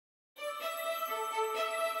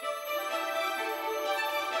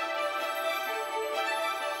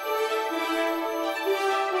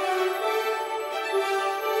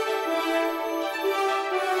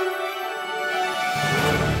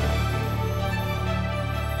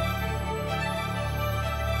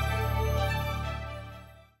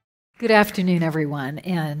Good afternoon, everyone,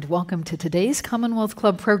 and welcome to today's Commonwealth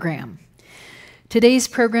Club program. Today's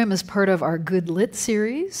program is part of our Good Lit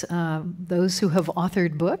series. Those who have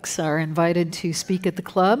authored books are invited to speak at the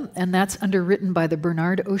club, and that's underwritten by the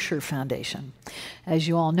Bernard Osher Foundation. As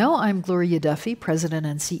you all know, I'm Gloria Duffy, President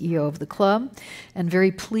and CEO of the club, and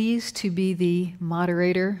very pleased to be the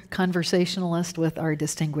moderator, conversationalist with our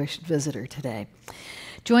distinguished visitor today.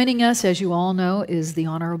 Joining us, as you all know, is the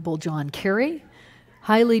Honorable John Kerry,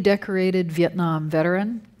 highly decorated Vietnam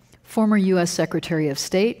veteran, former U.S. Secretary of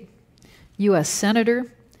State, U.S.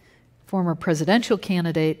 Senator, former presidential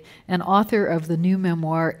candidate, and author of the new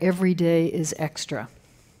memoir, Every Day is Extra.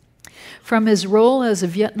 From his role as a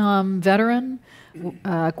Vietnam veteran,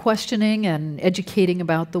 questioning and educating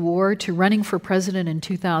about the war, to running for president in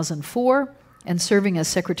 2004 and serving as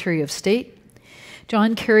Secretary of State,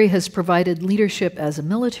 John Kerry has provided leadership as a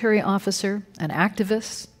military officer, an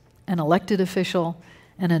activist, an elected official,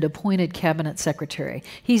 and an appointed cabinet secretary.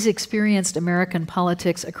 He's experienced American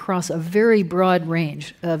politics across a very broad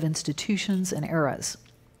range of institutions and eras.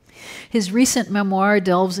 His recent memoir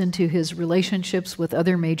delves into his relationships with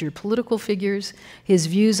other major political figures, his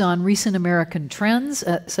views on recent American trends,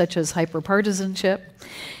 such as hyper-partisanship,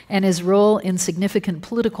 and his role in significant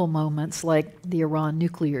political moments like the Iran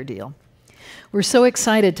nuclear deal. We're so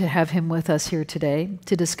excited to have him with us here today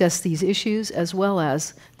to discuss these issues as well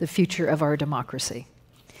as the future of our democracy.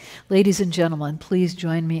 Ladies and gentlemen, please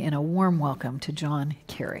join me in a warm welcome to John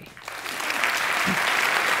Kerry.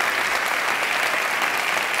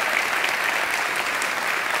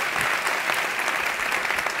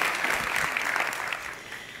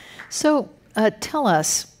 So tell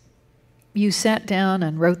us, you sat down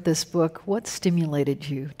and wrote this book. What stimulated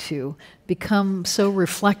you to become so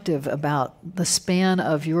reflective about the span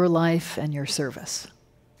of your life and your service?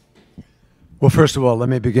 Well, first of all, let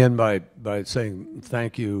me begin by saying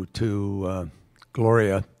thank you to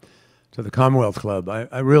Gloria, to the Commonwealth Club.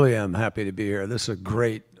 I really am happy to be here. This is a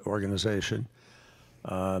great organization.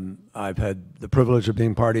 I've had the privilege of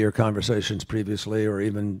being part of your conversations previously, or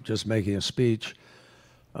even just making a speech.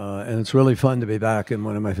 And it's really fun to be back in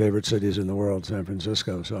one of my favorite cities in the world, San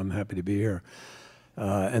Francisco, so I'm happy to be here.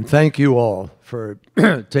 And thank you all for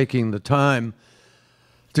taking the time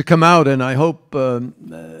to come out, and I hope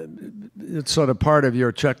it's sort of part of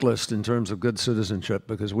your checklist in terms of good citizenship,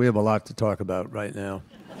 because we have a lot to talk about right now.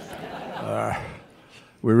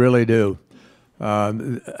 We really do. I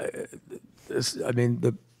mean,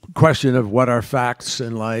 the question of what are facts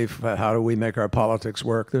in life, how do we make our politics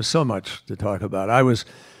work, there's so much to talk about. I was,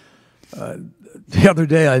 the other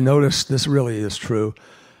day I noticed, this really is true,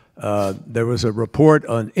 there was a report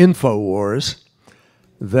on InfoWars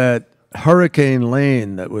that Hurricane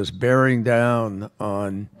Lane that was bearing down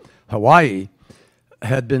on Hawaii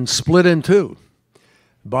had been split in two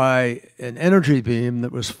by an energy beam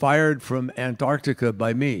that was fired from Antarctica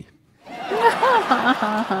by me.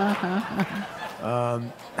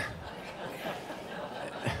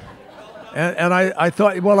 And I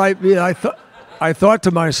thought, well, I thought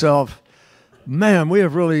to myself, man, we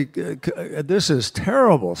have really, this is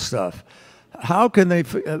terrible stuff. How did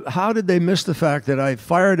they miss the fact that I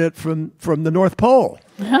fired it from the North Pole?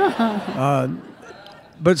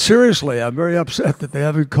 But seriously, I'm very upset that they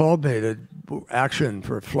haven't called me to action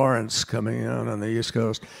for Florence coming out on the East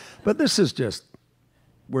Coast. But this is just,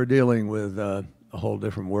 we're dealing with a whole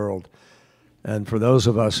different world. And for those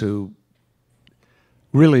of us who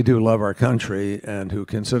really do love our country and who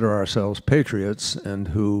consider ourselves patriots and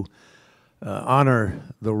who honor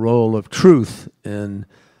the role of truth in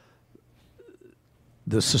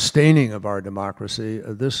the sustaining of our democracy,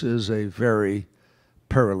 this is a very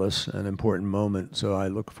perilous and important moment. So I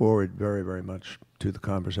look forward very, very much to the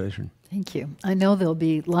conversation. Thank you. I know there'll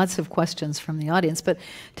be lots of questions from the audience, but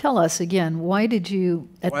tell us again, why did you,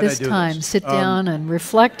 at this time, sit down and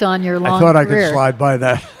reflect on your long career? I thought I could slide by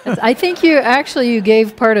that. I think you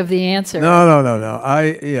gave part of the answer. No.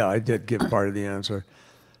 I did give part of the answer.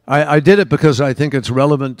 I did it because I think it's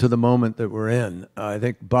relevant to the moment that we're in. I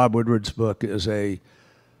think Bob Woodward's book is a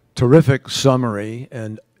terrific summary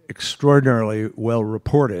and extraordinarily well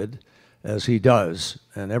reported, as he does.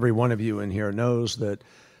 And every one of you in here knows that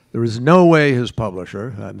there is no way his publisher,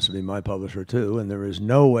 happens to be my publisher too, and there is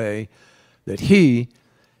no way that he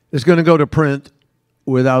is going to go to print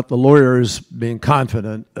without the lawyers being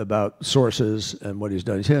confident about sources and what he's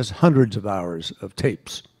done. He has hundreds of hours of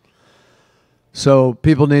tapes. So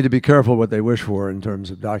people need to be careful what they wish for in terms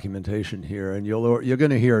of documentation here, and you're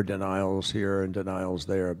going to hear denials here and denials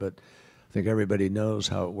there, but I think everybody knows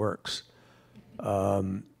how it works.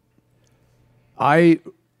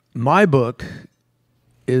 My book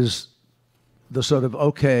is the sort of,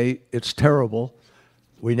 okay, it's terrible.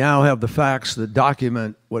 We now have the facts that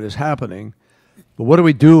document what is happening, but what do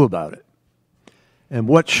we do about it? And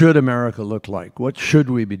what should America look like? What should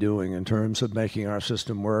we be doing in terms of making our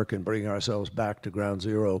system work and bringing ourselves back to ground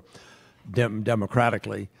zero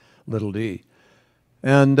democratically, little d?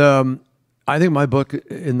 And I think my book,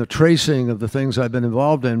 in the tracing of the things I've been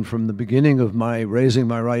involved in from the beginning of my raising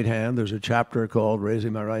my right hand, there's a chapter called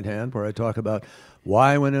Raising My Right Hand where I talk about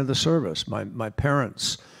why I went into the service. My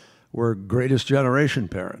parents were greatest generation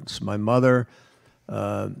parents. My mother,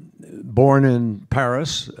 born in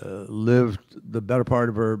Paris, lived the better part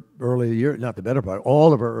of her early year, not the better part,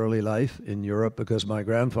 all of her early life in Europe, because my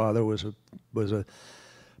grandfather was a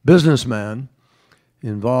businessman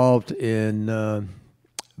involved in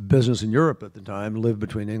business in Europe at the time, lived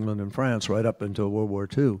between England and France right up until World War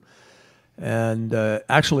II. And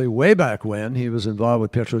actually, way back when, he was involved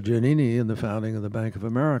with Pietro Giannini in the founding of the Bank of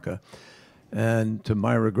America. And to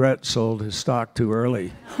my regret, sold his stock too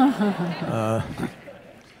early.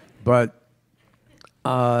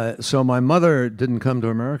 So my mother didn't come to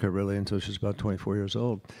America really until she was about 24 years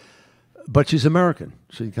old. But she's American.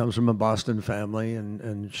 She comes from a Boston family,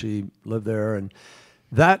 and she lived there. And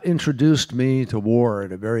that introduced me to war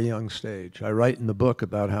at a very young stage. I write in the book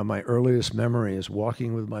about how my earliest memory is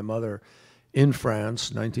walking with my mother in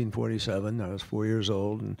France, 1947. I was 4 years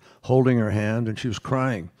old, and holding her hand, and she was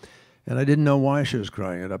crying. And I didn't know why she was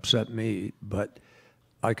crying. It upset me, but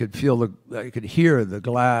I could hear the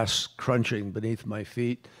glass crunching beneath my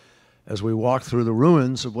feet as we walked through the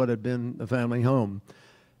ruins of what had been the family home.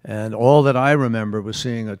 And all that I remember was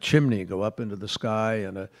seeing a chimney go up into the sky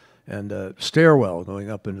and a stairwell going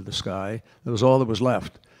up into the sky. That was all that was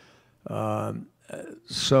left.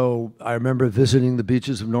 So I remember visiting the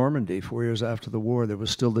beaches of Normandy 4 years after the war. There was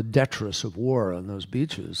still the detritus of war on those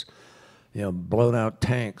beaches, you know, blown out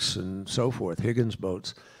tanks and so forth, Higgins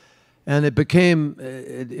boats. And it became,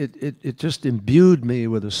 it just imbued me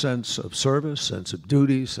with a sense of service, sense of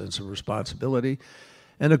duty, sense of responsibility.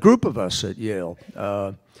 And a group of us at Yale,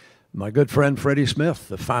 my good friend Freddie Smith,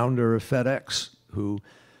 the founder of FedEx, who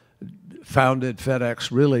founded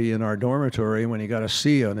FedEx really in our dormitory when he got a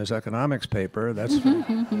C on his economics paper. That's,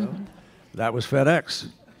 that was FedEx.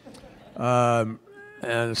 And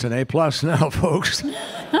it's an A+ now, folks,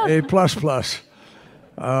 A++.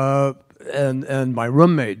 And my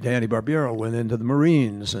roommate, Danny Barbiero, went into the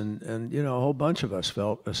Marines, and you know, a whole bunch of us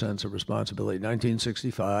felt a sense of responsibility.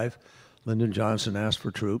 1965, Lyndon Johnson asked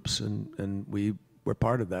for troops, and we were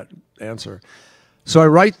part of that answer. So I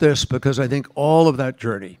write this because I think all of that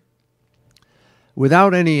journey,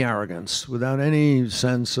 without any arrogance, without any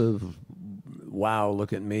sense of, wow,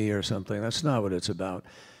 look at me or something, that's not what it's about.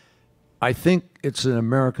 I think it's an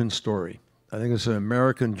American story. I think it's an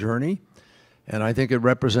American journey. And I think it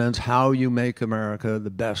represents how you make America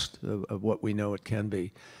the best of what we know it can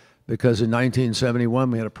be. Because in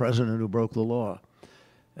 1971, we had a president who broke the law.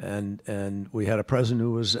 And we had a president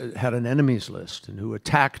who had an enemies list and who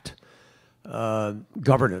attacked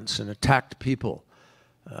governance and attacked people.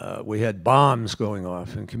 We had bombs going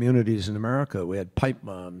off in communities in America. We had pipe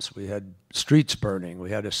bombs. We had streets burning.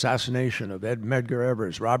 We had assassination of Medgar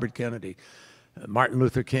Evers, Robert Kennedy, Martin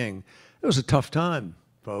Luther King. It was a tough time,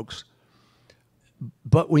 folks.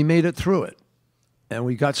 But we made it through it, and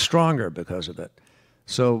we got stronger because of it.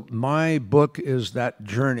 So my book is that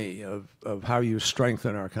journey of how you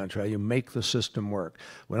strengthen our country, how you make the system work.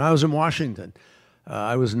 When I was in Washington,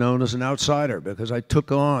 I was known as an outsider because I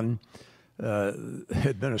took on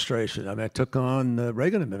administration. I mean, I took on the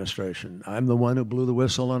Reagan administration. I'm the one who blew the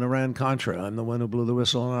whistle on Iran-Contra. I'm the one who blew the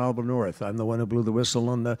whistle on Alba North. I'm the one who blew the whistle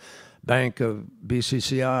on the bank of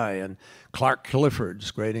BCCI and Clark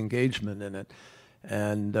Clifford's great engagement in it.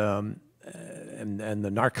 And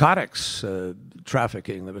the narcotics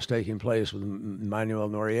trafficking that was taking place with Manuel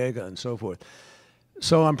Noriega and so forth.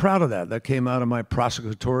 So I'm proud of that. That came out of my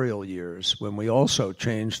prosecutorial years when we also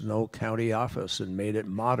changed an old county office and made it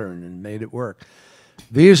modern and made it work.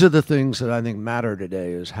 These are the things that I think matter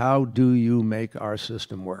today, is how do you make our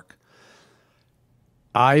system work?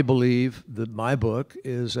 I believe that my book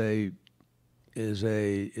is an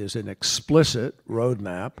explicit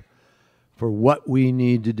roadmap for what we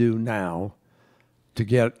need to do now to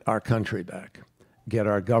get our country back, get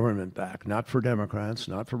our government back, not for Democrats,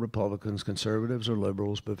 not for Republicans, conservatives, or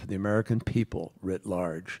liberals, but for the American people writ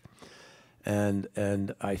large. And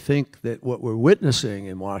I think that what we're witnessing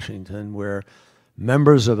in Washington, where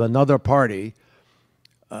members of another party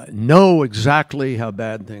know exactly how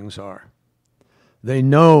bad things are. They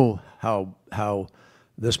know how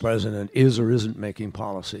this president is or isn't making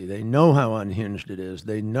policy. They know how unhinged it is.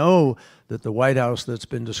 They know that the White House that's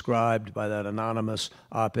been described by that anonymous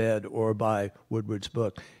op-ed or by Woodward's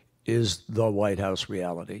book is the White House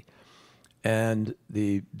reality. And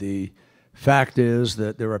the fact is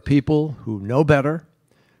that there are people who know better,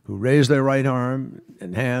 who raise their right arm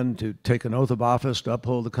and hand to take an oath of office to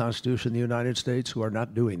uphold the Constitution of the United States, who are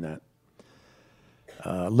not doing that.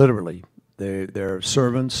 Literally, they're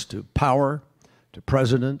servants to power, to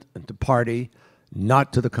president, and to party,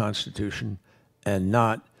 not to the Constitution and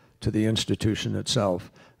not to the institution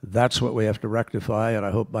itself. That's what we have to rectify, and I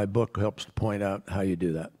hope my book helps to point out how you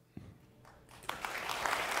do that.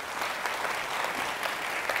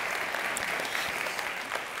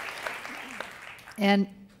 And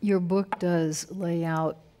your book does lay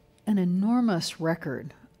out an enormous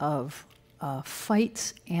record of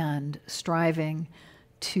fights and striving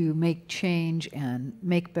to make change and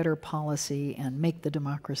make better policy and make the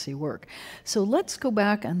democracy work. So let's go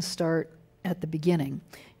back and start at the beginning.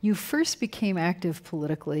 You first became active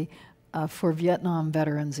politically for Vietnam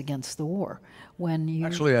veterans against the war. When you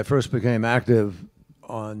Actually, I first became active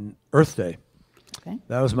on Earth Day. Okay.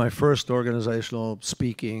 That was my first organizational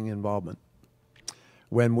speaking involvement.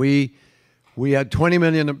 When we had 20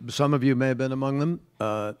 million, some of you may have been among them.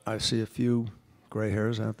 I see a few gray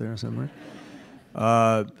hairs out there somewhere.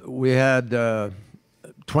 We had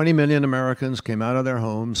 20 million Americans came out of their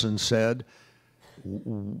homes and said,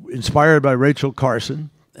 inspired by Rachel Carson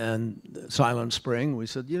and Silent Spring, we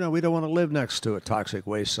said, you know, we don't want to live next to a toxic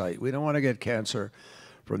waste site. We don't want to get cancer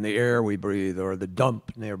from the air we breathe or the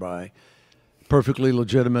dump nearby. Perfectly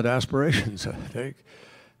legitimate aspirations, I think.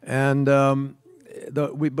 And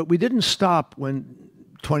but we didn't stop when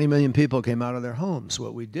 20 million people came out of their homes.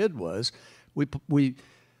 What we did was we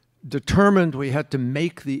determined we had to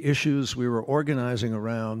make the issues we were organizing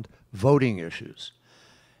around voting issues.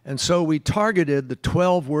 And so we targeted the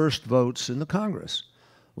 12 worst votes in the Congress,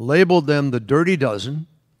 labeled them the dirty dozen,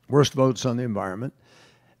 worst votes on the environment,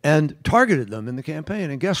 and targeted them in the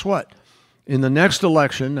campaign. And guess what? In the next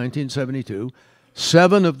election, 1972,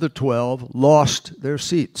 7 of the 12 lost their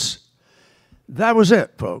seats. That was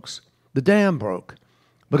it, folks. The dam broke.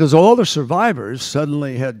 Because all the survivors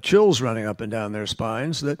suddenly had chills running up and down their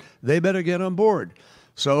spines that they better get on board.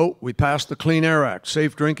 So we passed the Clean Air Act,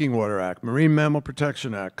 Safe Drinking Water Act, Marine Mammal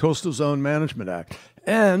Protection Act, Coastal Zone Management Act,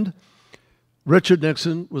 and Richard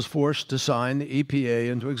Nixon was forced to sign the EPA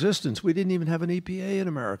into existence. We didn't even have an EPA in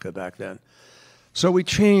America back then. So we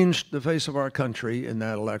changed the face of our country in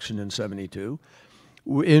that election in '72,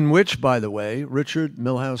 in which, by the way, Richard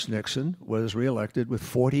Milhouse Nixon was reelected with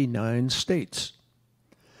 49 states.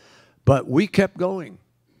 But we kept going,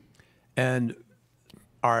 and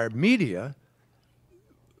our media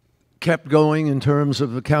kept going in terms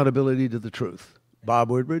of accountability to the truth. Bob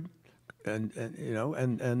Woodward, and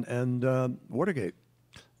Watergate,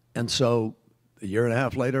 and so a year and a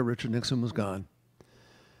half later, Richard Nixon was gone,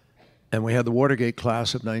 and we had the Watergate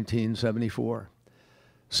class of 1974.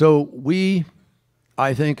 So we,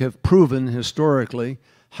 I think, have proven historically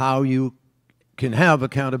how you can have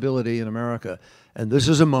accountability in America. And this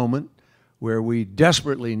is a moment where we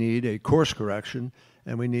desperately need a course correction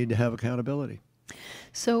and we need to have accountability.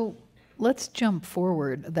 So let's jump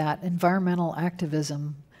forward. That environmental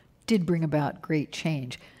activism did bring about great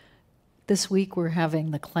change. This week we're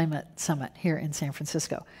having the climate summit here in San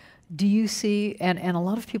Francisco. Do you see, and a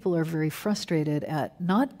lot of people are very frustrated at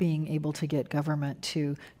not being able to get government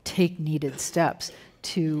to take needed steps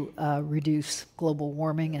to reduce global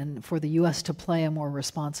warming and for the U.S. to play a more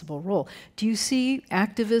responsible role. Do you see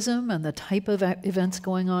activism and the type of events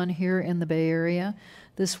going on here in the Bay Area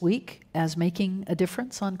this week as making a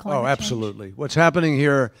difference on climate change? Oh, absolutely. What's happening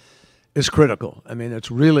here is critical. I mean, it's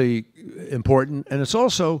really important, and it's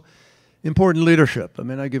also important leadership. I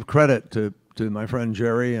mean, I give credit to my friend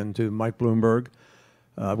Jerry and to Mike Bloomberg.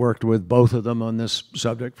 I worked with both of them on this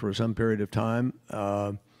subject for some period of time.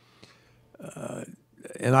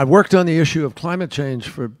 And I've worked on the issue of climate change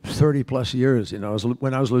for 30 plus years. You know,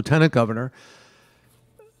 when I was lieutenant governor,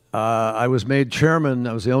 I was made chairman.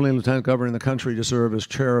 I was the only lieutenant governor in the country to serve as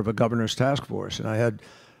chair of a governor's task force. And I had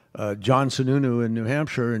John Sununu in New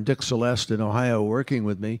Hampshire and Dick Celeste in Ohio working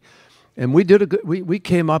with me. And we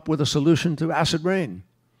came up with a solution to acid rain.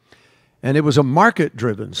 And it was a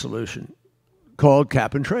market-driven solution called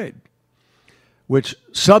cap and trade, which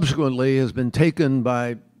subsequently has been taken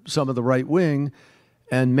by some of the right wing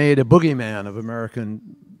and made a boogeyman of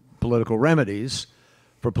American political remedies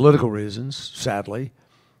for political reasons, sadly,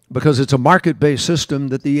 because it's a market-based system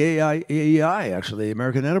that the AEI, actually, the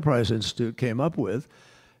American Enterprise Institute, came up with,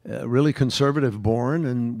 really conservative born,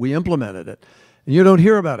 and we implemented it. And you don't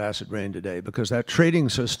hear about acid rain today because that trading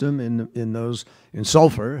system in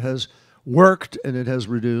sulfur has worked, and it has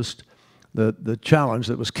reduced the challenge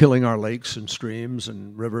that was killing our lakes and streams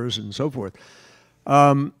and rivers and so forth.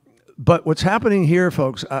 But what's happening here,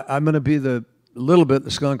 folks, I'm going to be a little bit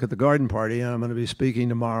the skunk at the garden party, and I'm going to be speaking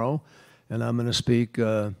tomorrow, and I'm going to speak,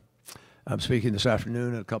 I'm speaking this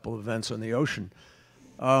afternoon at a couple of events on the ocean.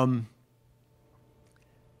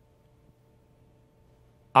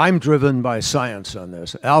 I'm driven by science on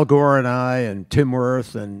this. Al Gore and I and Tim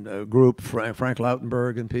Wirth and a group, Frank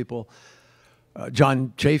Lautenberg and people,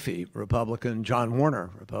 John Chafee, Republican, John Warner,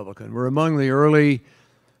 Republican, were among the early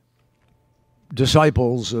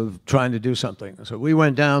disciples of trying to do something. So we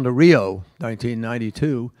went down to Rio,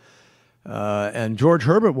 1992, and George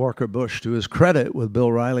Herbert Walker Bush, to his credit, with Bill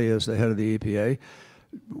Riley as the head of the EPA,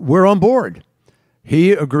 we're on board.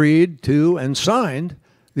 He agreed to and signed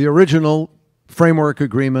the original framework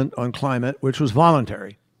agreement on climate, which was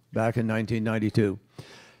voluntary back in 1992.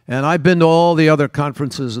 And I've been to all the other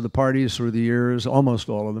conferences of the parties through the years, almost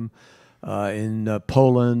all of them, in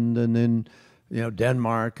Poland and in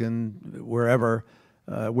Denmark and wherever,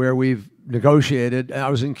 where we've negotiated. I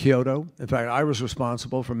was in Kyoto. In fact, I was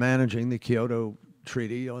responsible for managing the Kyoto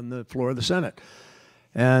Treaty on the floor of the Senate.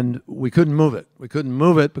 And we couldn't move it. We couldn't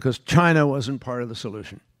move it because China wasn't part of the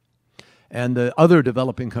solution. And the other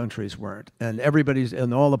developing countries weren't. And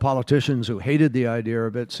and all the politicians who hated the idea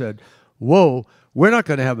of it said, whoa, we're not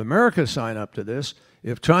going to have America sign up to this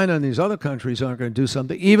if China and these other countries aren't going to do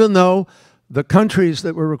something, even though the countries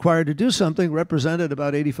that were required to do something represented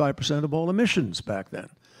about 85% of all emissions back then.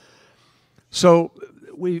 So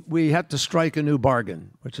we had to strike a new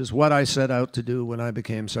bargain, which is what I set out to do when I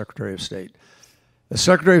became Secretary of State. As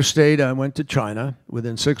Secretary of State, I went to China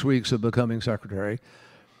within 6 weeks of becoming Secretary.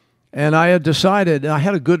 And I had decided, I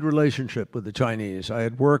had a good relationship with the Chinese. I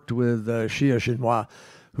had worked with Xie Jinhua,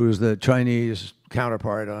 who's the Chinese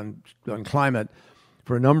counterpart on climate,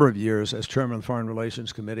 for a number of years as chairman of the Foreign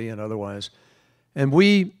Relations Committee and otherwise. And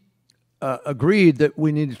we agreed that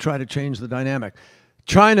we needed to try to change the dynamic.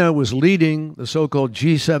 China was leading the so-called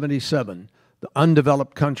G77, the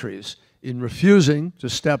undeveloped countries, in refusing to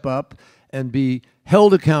step up and be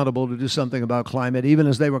held accountable to do something about climate, even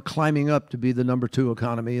as they were climbing up to be the #2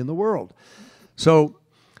 economy in the world. So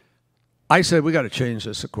I said, we got to change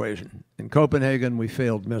this equation. In Copenhagen, we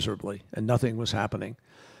failed miserably, and nothing was happening.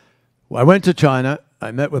 Well, I went to China.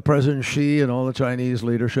 I met with President Xi and all the Chinese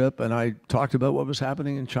leadership, and I talked about what was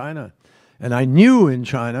happening in China. And I knew in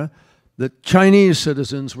China that Chinese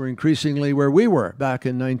citizens were increasingly where we were back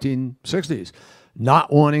in 1960s.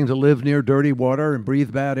 Not wanting to live near dirty water and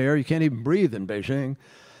breathe bad air. You can't even breathe in Beijing.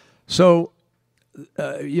 So,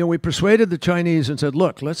 we persuaded the Chinese and said,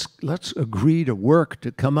 look, let's agree to work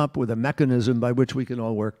to come up with a mechanism by which we can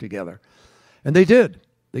all work together. And they did.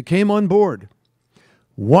 They came on board.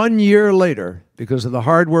 1 year later, because of the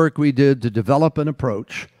hard work we did to develop an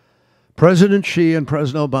approach, President Xi and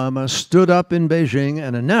President Obama stood up in Beijing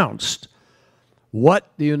and announced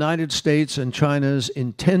what the United States and China's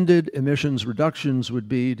intended emissions reductions would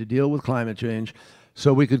be to deal with climate change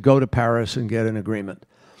so we could go to Paris and get an agreement.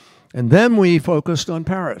 And then we focused on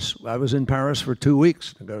Paris. I was in Paris for 2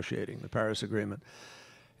 weeks negotiating the Paris Agreement.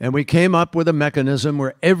 And we came up with a mechanism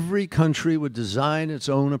where every country would design its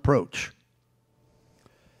own approach.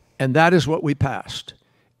 And that is what we passed.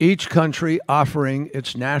 Each country offering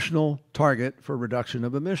its national target for reduction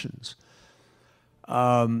of emissions.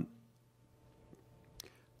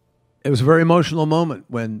 It was a very emotional moment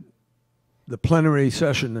when the plenary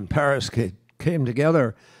session in Paris came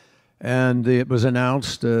together, and it was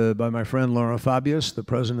announced by my friend Laurent Fabius, the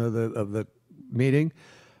president of the meeting,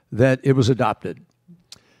 that it was adopted.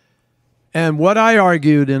 And what I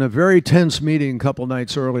argued in a very tense meeting a couple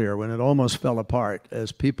nights earlier, when it almost fell apart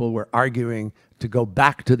as people were arguing to go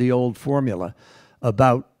back to the old formula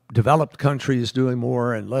about developed countries doing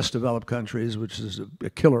more and less developed countries, which is a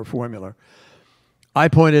killer formula, I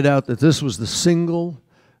pointed out that this was the single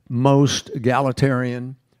most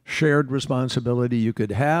egalitarian shared responsibility you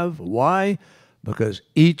could have. Why? Because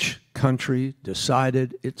each country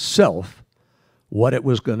decided itself what it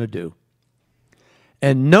was going to do.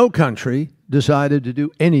 And no country decided to do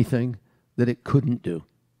anything that it couldn't do.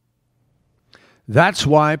 That's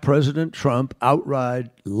why President Trump outright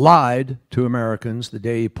lied to Americans the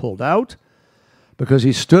day he pulled out, because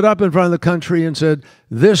he stood up in front of the country and said,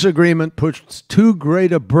 this agreement puts too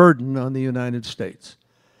great a burden on the United States.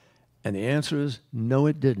 And the answer is, no,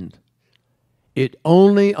 it didn't. It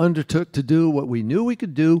only undertook to do what we knew we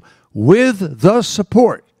could do with the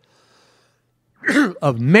support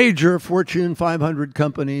of major Fortune 500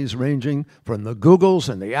 companies ranging from the Googles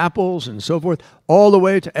and the Apples and so forth, all the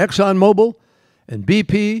way to ExxonMobil and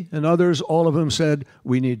BP and others, all of them said,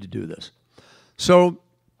 we need to do this. So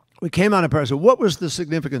we came out of Paris. So what was the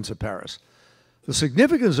significance of Paris? The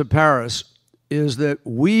significance of Paris is that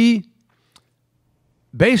we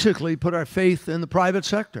basically put our faith in the private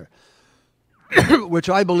sector, which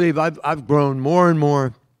I believe I've grown more and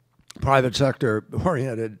more private sector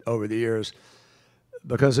oriented over the years,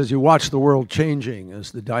 because as you watch the world changing,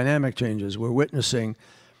 as the dynamic changes, we're witnessing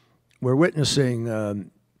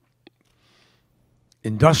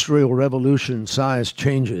industrial revolution size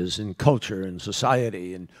changes in culture and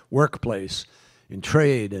society and workplace, in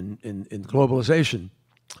trade and in globalization.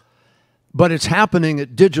 But it's happening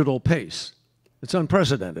at digital pace. It's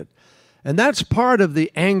unprecedented. And that's part of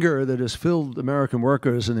the anger that has filled American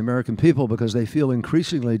workers and the American people, because they feel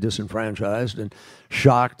increasingly disenfranchised and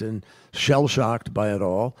shocked and shell-shocked by it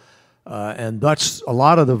all. And that's a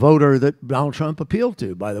lot of the voter that Donald Trump appealed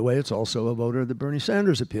to. By the way, it's also a voter that Bernie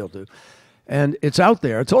Sanders appealed to. And it's out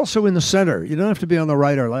there. It's also in the center. You don't have to be on the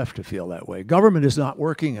right or left to feel that way. Government is not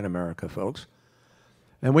working in America, folks.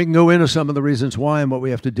 And we can go into some of the reasons why and what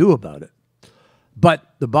we have to do about it.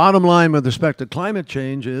 But the bottom line with respect to climate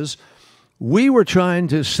change is we were trying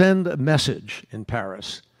to send a message in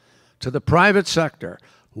Paris to the private sector.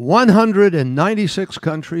 196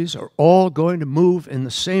 countries are all going to move in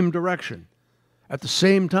the same direction at the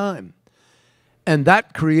same time. And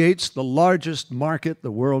that creates the largest market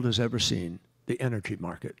the world has ever seen, the energy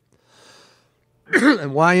market.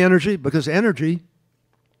 And why energy? Because energy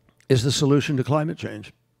is the solution to climate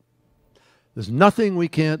change. There's nothing we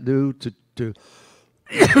can't do to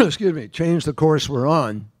excuse me, change the course we're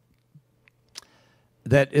on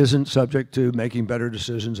that isn't subject to making better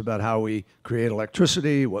decisions about how we create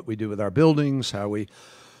electricity, what we do with our buildings, how we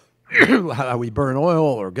burn oil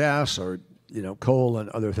or gas or coal and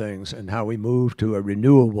other things, and how we move to a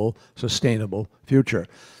renewable, sustainable future.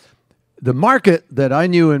 The market that I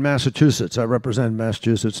knew in Massachusetts, I represented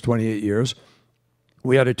Massachusetts 28 years.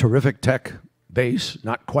 We had a terrific tech base,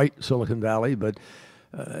 not quite Silicon Valley, but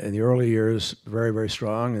in the early years, very, very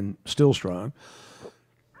strong and still strong.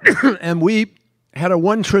 And we had a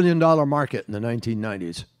 $1 trillion market in the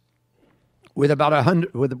 1990s with about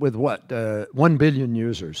 1 billion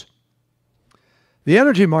users. The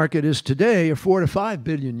energy market is today a 4 to 5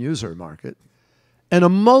 billion user market and a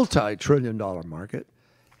multi-trillion-dollar market,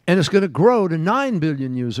 and it's going to grow to 9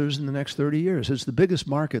 billion users in the next 30 years. It's the biggest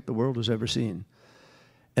market the world has ever seen.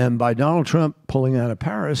 And by Donald Trump pulling out of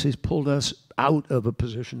Paris, he's pulled us out of a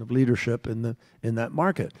position of leadership in that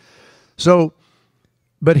market. So,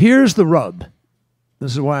 but here's the rub.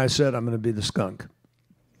 This is why I said I'm going to be the skunk.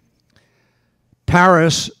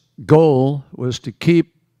 Paris' goal was to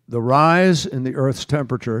keep the rise in the Earth's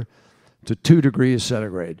temperature to 2 degrees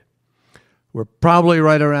centigrade. We're probably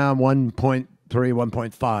right around 1.3,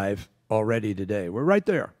 1.5 already today. We're right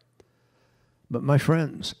there. But my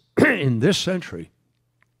friends, in this century,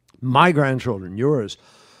 my grandchildren, yours,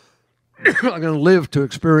 are going to live to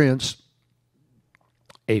experience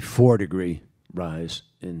a 4-degree rise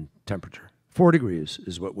in temperature. 4 degrees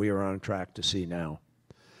is what we are on track to see now.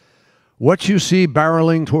 What you see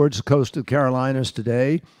barreling towards the coast of the Carolinas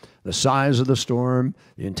today, the size of the storm,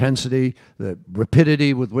 the intensity, the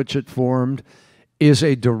rapidity with which it formed, is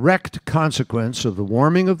a direct consequence of the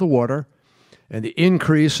warming of the water and the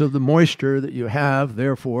increase of the moisture that you have,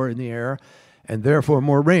 therefore, in the air, and therefore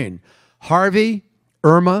more rain. Harvey,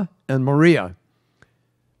 Irma, and Maria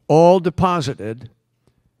all deposited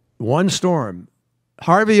one storm.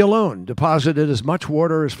 Harvey alone deposited as much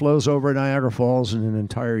water as flows over Niagara Falls in an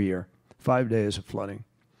entire year, 5 days of flooding.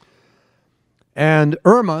 And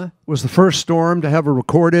Irma was the first storm to have a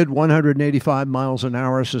recorded 185 miles an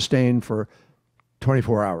hour sustained for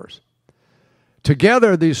 24 hours.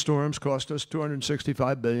 Together, these storms cost us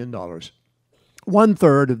 $265 billion,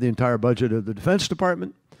 1/3 of the entire budget of the Defense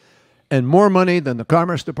Department, and more money than the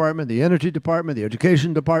Commerce Department, the Energy Department, the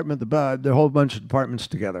Education Department, the whole bunch of departments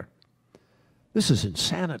together. This is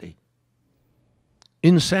insanity.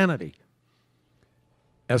 Insanity.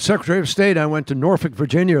 As Secretary of State, I went to Norfolk,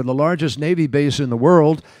 Virginia, the largest Navy base in the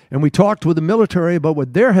world, and we talked with the military about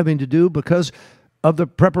what they're having to do because of the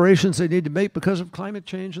preparations they need to make because of climate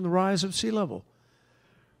change and the rise of sea level.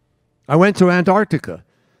 I went to Antarctica,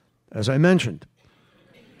 as I mentioned.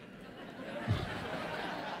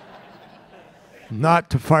 Not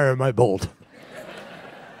to fire my bolt.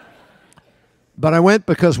 But I went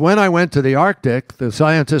because when I went to the Arctic, the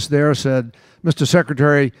scientists there said, Mr.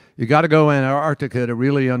 Secretary, you got to go in Antarctica to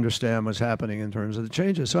really understand what's happening in terms of the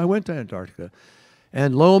changes. So I went to Antarctica.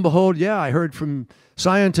 And lo and behold, yeah, I heard from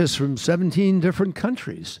scientists from 17 different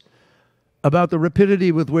countries about the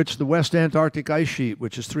rapidity with which the West Antarctic ice sheet,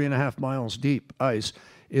 which is 3.5 miles deep ice,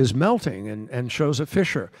 is melting and shows a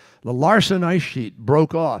fissure. The Larsen ice sheet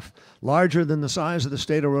broke off, larger than the size of the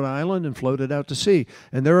state of Rhode Island, and floated out to sea.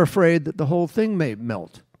 And they're afraid that the whole thing may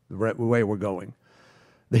melt the way we're going.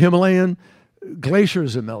 The Himalayan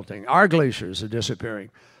glaciers are melting. Our glaciers are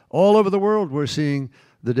disappearing. All over the world, we're seeing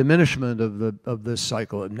the diminishment of this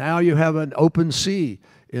cycle. And now you have an open sea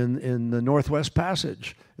in the Northwest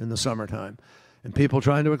Passage in the summertime, and people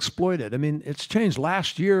trying to exploit it. I mean, it's changed.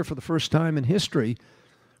 Last year, for the first time in history,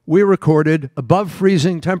 we recorded above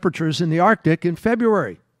freezing temperatures in the Arctic in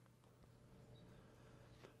February.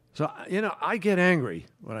 So, you know, I get angry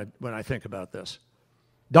when I think about this.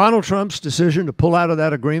 Donald Trump's decision to pull out of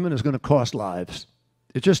that agreement is going to cost lives.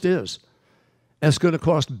 It just is. And it's going to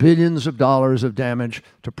cost billions of dollars of damage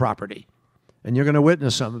to property. And you're going to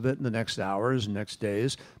witness some of it in the next hours and next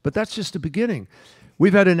days. But that's just the beginning.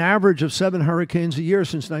 We've had an average of 7 hurricanes a year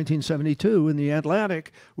since 1972 in the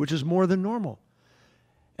Atlantic, which is more than normal.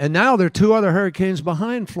 And now there are 2 other hurricanes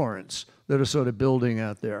behind Florence that are sort of building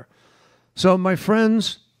out there. So, my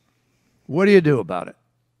friends, what do you do about it?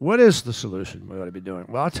 What is the solution we ought to be doing?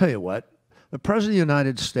 Well, I'll tell you what. The President of the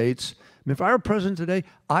United States, I mean, if I were president today,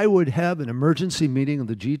 I would have an emergency meeting of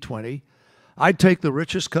the G20. I'd take the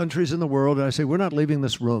richest countries in the world and I'd say, we're not leaving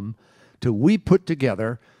this room till we put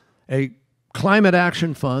together a climate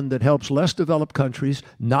action fund that helps less developed countries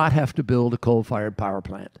not have to build a coal-fired power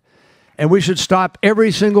plant. And we should stop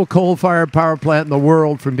every single coal-fired power plant in the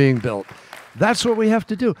world from being built. That's what we have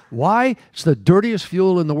to do. Why? It's the dirtiest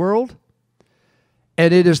fuel in the world,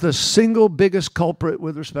 and it is the single biggest culprit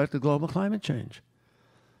with respect to global climate change.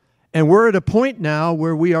 And we're at a point now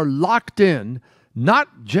where we are locked in,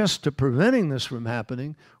 not just to preventing this from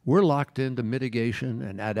happening, we're locked into mitigation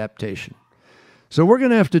and adaptation. So we're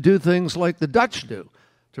going to have to do things like the Dutch do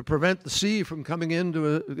to prevent the sea from coming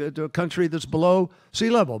into a country that's below sea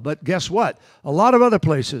level. But guess what? A lot of other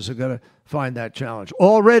places are going to find that challenge.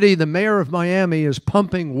 Already, the mayor of Miami is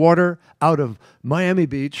pumping water out of Miami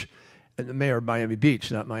Beach, and the mayor of Miami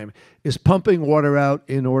Beach, not Miami, is pumping water out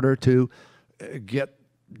in order to get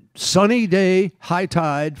sunny day, high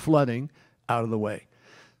tide flooding out of the way.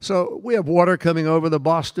 So we have water coming over the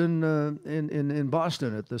Boston, in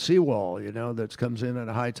Boston at the seawall, you know, that comes in at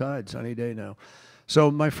a high tide, sunny day now. So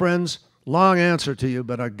my friends, long answer to you,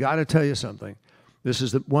 but I got to tell you something. This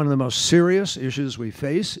is one of the most serious issues we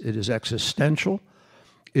face. It is existential.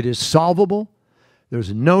 It is solvable.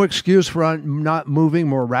 There's no excuse for not moving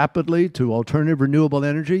more rapidly to alternative renewable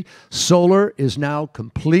energy. Solar is now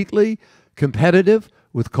completely competitive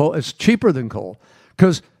with coal. It's cheaper than coal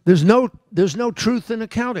because there's no truth in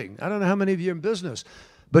accounting. I don't know how many of you are in business,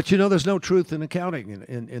 but you know there's no truth in accounting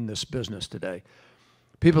in this business today.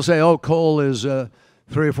 People say, oh, coal is 3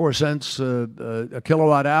 or 4 cents a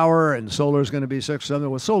kilowatt hour and solar is going to be 6 or 7.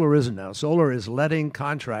 Well, solar isn't now. Solar is letting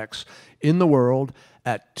contracts in the world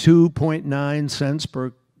at 2.9 cents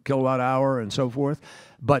per kilowatt hour and so forth.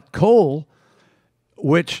 But coal,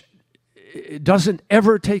 which doesn't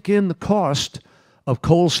ever take in the cost of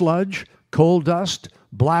coal sludge, coal dust,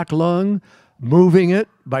 black lung, moving it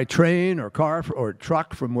by train or car or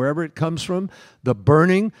truck from wherever it comes from, the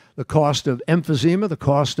burning, the cost of emphysema, the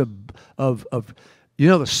cost of you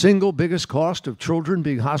know, the single biggest cost of children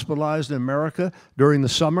being hospitalized in America during the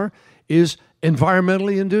summer is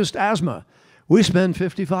environmentally induced asthma. We spend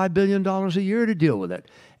 $55 billion a year to deal with it.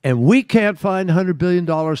 And we can't find $100 billion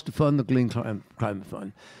to fund the Clean Climate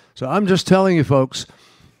Fund. So I'm just telling you, folks,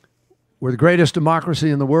 we're the greatest democracy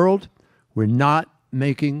in the world. We're not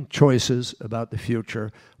making choices about the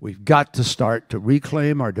future. We've got to start to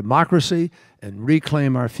reclaim our democracy and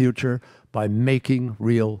reclaim our future by making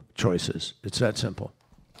real choices. It's that simple.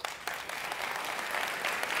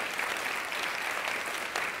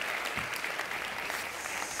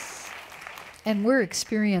 And we're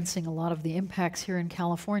experiencing a lot of the impacts here in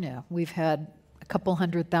California. We've had a couple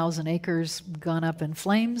 100,000 acres gone up in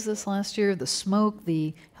flames this last year, the smoke,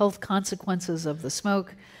 the health consequences of the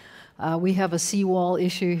smoke. We have a seawall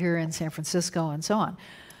issue here in San Francisco and so on.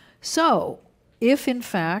 So if, in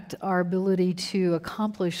fact, our ability to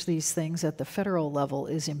accomplish these things at the federal level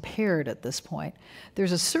is impaired at this point,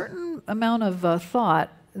 there's a certain amount of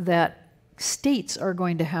thought that states are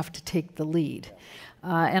going to have to take the lead.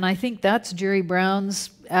 And I think that's Jerry Brown's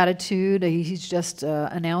attitude. He's just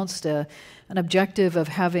announced an objective of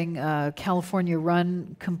having California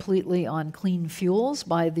run completely on clean fuels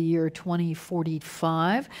by the year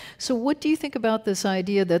 2045. So what do you think about this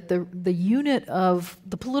idea that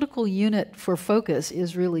the political unit for focus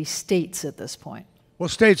is really states at this point? Well,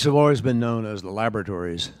 states have always been known as the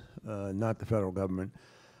laboratories, not the federal government.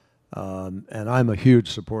 And I'm a huge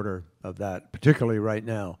supporter of that, particularly right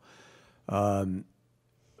now.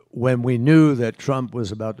 When we knew that Trump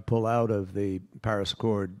was about to pull out of the Paris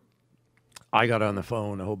Accord, I got on the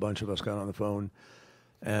phone, a whole bunch of us got on the phone,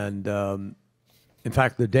 and in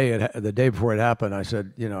fact, the day before it happened, I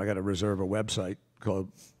said, you know, I got to reserve a website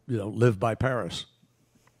called, you know, Live by Paris.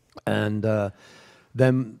 And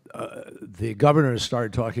then the governors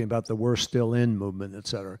started talking about the "we're still in" movement, et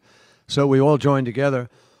cetera. So we all joined together,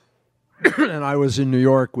 and I was in New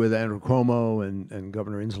York with Andrew Cuomo and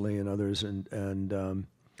Governor Inslee and others, and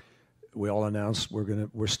we all announced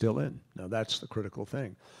we're still in. Now that's the critical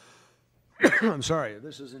thing. I'm sorry,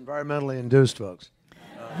 this is environmentally induced, folks.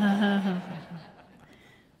 I'm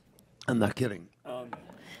not kidding.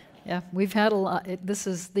 Yeah, we've had a lot.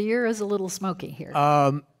 The year is a little smoky here.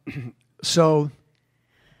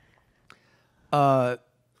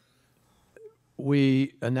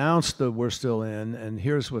 We announced that we're still in, and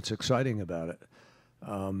here's what's exciting about it.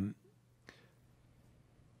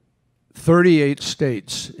 38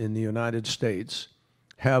 states in the United States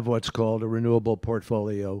have what's called a renewable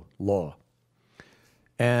portfolio law.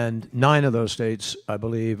 And 9 of those states, I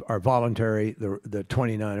believe, are voluntary. The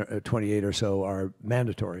 28 or so are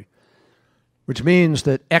mandatory, which means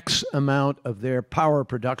that X amount of their power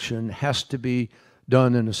production has to be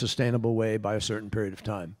done in a sustainable way by a certain period of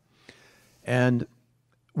time. And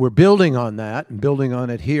we're building on that and building on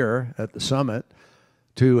it here at the summit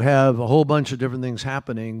to have a whole bunch of different things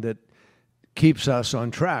happening that keeps us on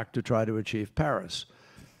track to try to achieve Paris.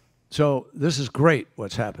 So this is great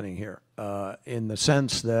what's happening here in the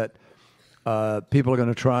sense that people are going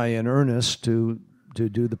to try in earnest to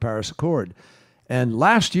do the Paris Accord. And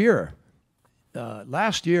last year,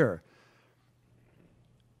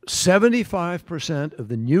 75% of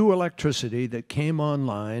the new electricity that came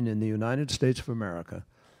online in the United States of America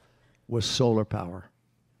was solar power.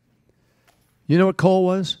 You know what coal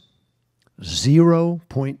was?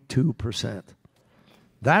 0.2%.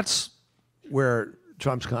 That's where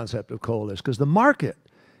Trump's concept of coal is, because the market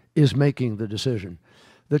is making the decision.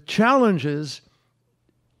 The challenge is,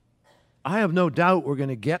 I have no doubt we're going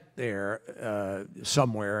to get there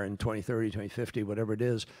somewhere in 2030, 2050, whatever it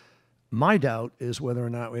is. My doubt is whether or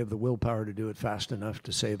not we have the willpower to do it fast enough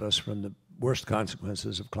to save us from the worst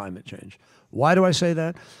consequences of climate change. Why do I say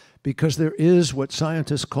that? Because there is what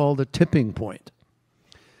scientists call the tipping point.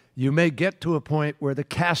 You may get to a point where the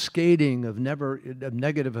cascading of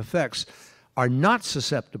negative effects are not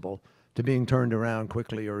susceptible to being turned around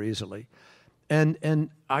quickly or easily. And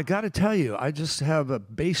I got to tell you, I just have a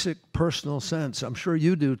basic personal sense, I'm sure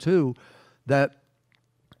you do too, that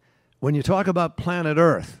when you talk about planet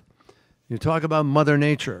Earth, you talk about Mother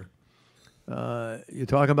Nature, you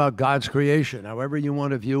talk about God's creation, however you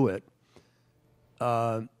want to view it,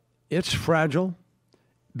 it's fragile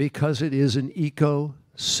because it is an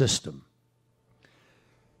ecosystem.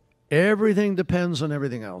 Everything depends on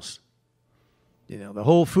everything else. You know, the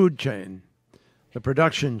whole food chain, the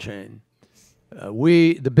production chain.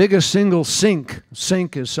 The biggest single sink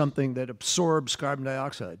is something that absorbs carbon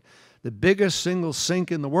dioxide. The biggest single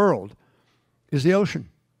sink in the world is the ocean.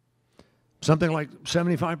 Something like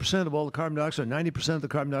 75% of all the carbon dioxide, 90% of the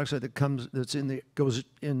carbon dioxide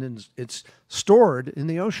it's stored in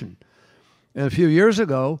the ocean. And a few years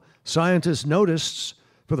ago, scientists noticed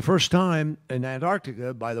for the first time in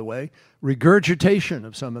Antarctica, by the way, regurgitation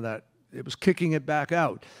of some of that. It was kicking it back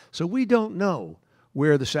out. So we don't know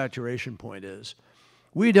where the saturation point is.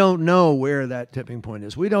 We don't know where that tipping point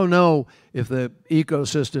is. We don't know if the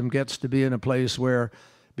ecosystem gets to be in a place where,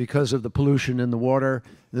 because of the pollution in the water,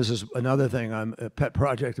 this is another thing, a pet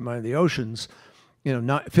project of mine, the oceans, you know,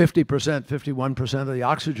 not 50%, 51% of the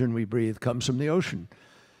oxygen we breathe comes from the ocean.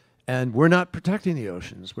 And we're not protecting the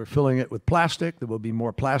oceans. We're filling it with plastic. There will be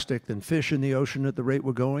more plastic than fish in the ocean at the rate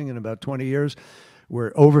we're going in about 20 years.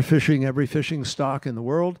 We're overfishing every fishing stock in the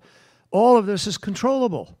world. All of this is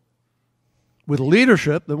controllable with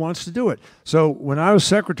leadership that wants to do it. So when I was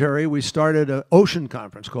secretary, we started an ocean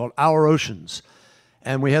conference called Our Oceans.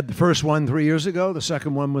 And we had the first one 3 years ago. The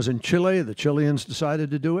second one was in Chile. The Chileans decided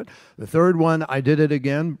to do it. The third one, I did it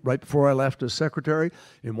again right before I left as secretary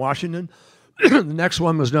in Washington. The next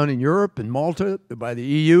one was done in Europe, in Malta, by the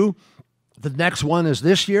EU. The next one is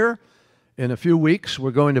this year. In a few weeks,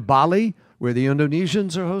 we're going to Bali, where the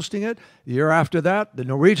Indonesians are hosting it. The year after that, the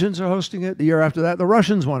Norwegians are hosting it. The year after that, the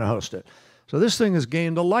Russians want to host it. So this thing has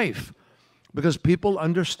gained a life because people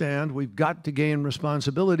understand we've got to gain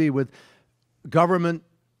responsibility with government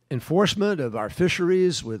enforcement of our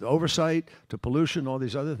fisheries, with oversight to pollution, all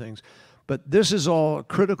these other things. But this is all a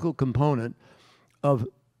critical component of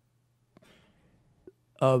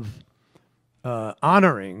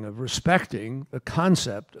honoring, of respecting the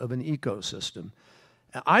concept of an ecosystem.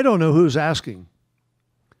 I don't know who's asking.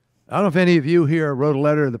 I don't know if any of you here wrote a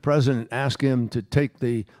letter to the president, asked him to take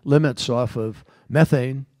the limits off of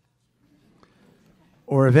methane,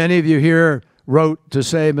 or if any of you here wrote to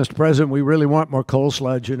say, Mr. President, we really want more coal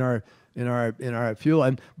sludge in our fuel.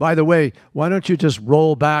 And by the way, why don't you just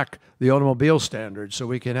roll back the automobile standards so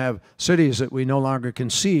we can have cities that we no longer can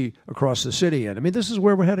see across the city in? I mean, this is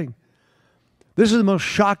where we're heading. This is the most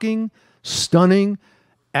shocking, stunning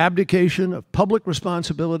abdication of public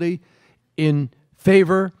responsibility in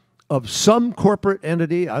favor of some corporate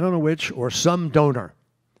entity, I don't know which, or some donor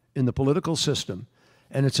in the political system.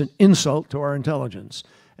 And it's an insult to our intelligence,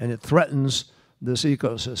 and it threatens this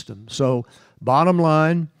ecosystem. So bottom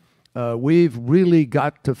line, we've really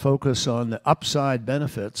got to focus on the upside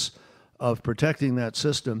benefits of protecting that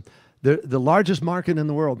system. The largest market in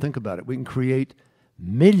the world, think about it, we can create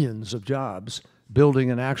millions of jobs building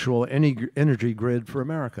an actual energy grid for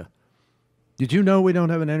America. Did you know we don't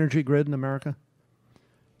have an energy grid in America?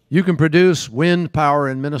 You can produce wind power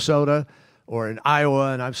in Minnesota or in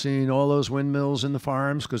Iowa, and I've seen all those windmills in the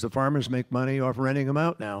farms because the farmers make money off renting them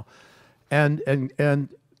out now. And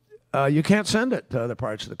you can't send it to other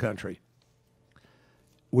parts of the country.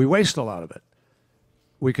 We waste a lot of it.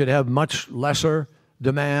 We could have much lesser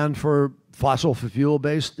demand for fossil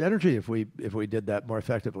fuel-based energy if we did that more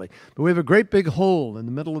effectively. But we have a great big hole in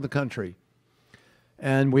the middle of the country.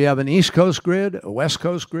 And we have an East Coast grid, a West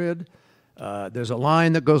Coast grid. There's a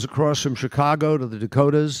line that goes across from Chicago to the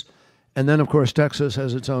Dakotas. And then, of course, Texas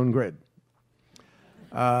has its own grid.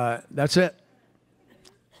 That's it.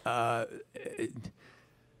 I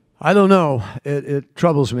don't know. It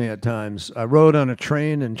troubles me at times. I rode on a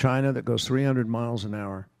train in China that goes 300 miles an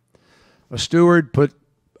hour. A steward put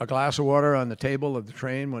a glass of water on the table of the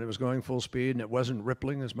train when it was going full speed, and it wasn't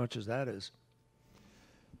rippling as much as that is.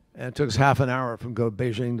 And it took us half an hour from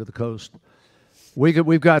Beijing to the coast.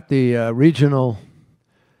 We've got the regional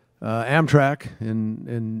Amtrak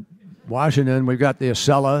in Washington. We've got the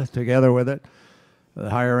Acela together with it, the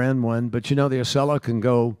higher end one. But you know, the Acela can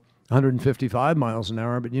go 155 miles an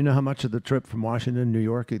hour, but you know how much of the trip from Washington to New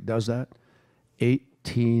York it does that?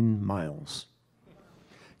 18 miles.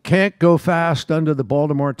 Can't go fast under the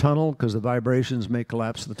Baltimore Tunnel because the vibrations may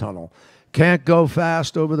collapse the tunnel. Can't go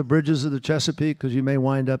fast over the bridges of the Chesapeake because you may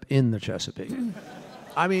wind up in the Chesapeake.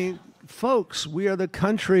 I mean, folks, we are the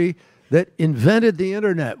country that invented the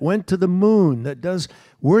internet, went to the moon,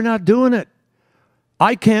 we're not doing it.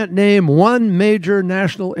 I can't name one major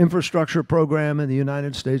national infrastructure program in the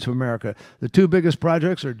United States of America. The two biggest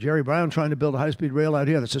projects are Jerry Brown trying to build a high-speed rail out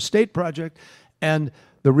here. That's a state project, and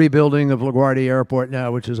the rebuilding of LaGuardia Airport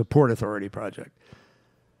now, which is a Port Authority project.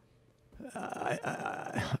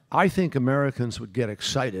 I think Americans would get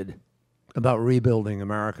excited about rebuilding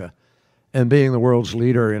America and being the world's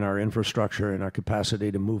leader in our infrastructure and our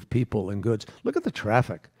capacity to move people and goods. Look at the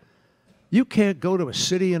traffic. You can't go to a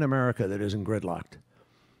city in America that isn't gridlocked.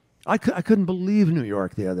 I couldn't believe New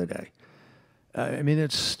York the other day. I mean,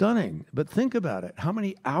 it's stunning. But think about it. How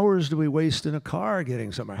many hours do we waste in a car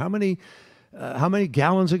getting somewhere? How many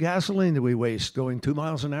gallons of gasoline do we waste going 2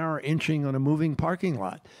 miles an hour, inching on a moving parking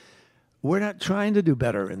lot? We're not trying to do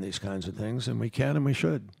better in these kinds of things, and we can and we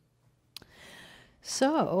should.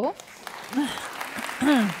 So,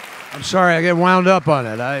 I'm sorry, I get wound up on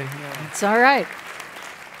it. It's all right.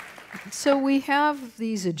 So we have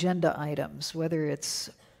these agenda items, whether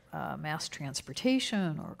it's mass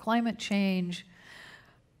transportation or climate change,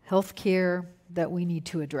 healthcare, that we need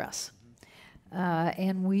to address.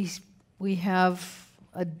 And we have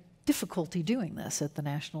a difficulty doing this at the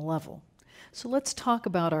national level. So let's talk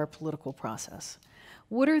about our political process.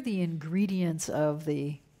 What are the ingredients of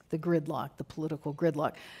the gridlock, the political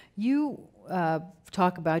gridlock? You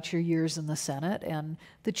talk about your years in the Senate and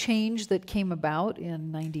the change that came about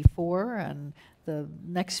in '94 and the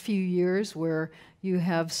next few years, where you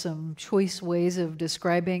have some choice ways of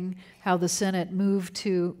describing how the Senate moved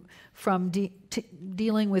from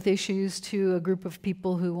dealing with issues to a group of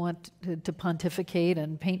people who want to pontificate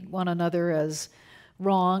and paint one another as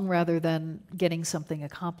wrong rather than getting something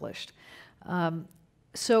accomplished.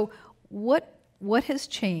 So what has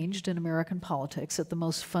changed in American politics at the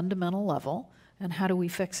most fundamental level, and how do we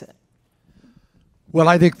fix it? Well,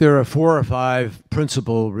 I think there are 4 or 5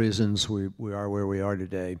 principal reasons we are where we are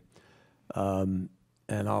today. And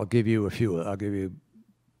I'll give you a few. I'll give you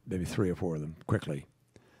maybe 3 or 4 of them quickly.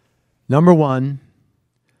 Number 1,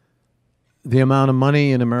 the amount of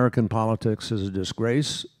money in American politics is a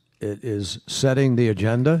disgrace. It is setting the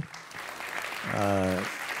agenda.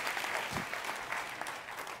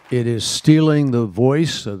 It is stealing the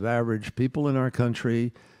voice of average people in our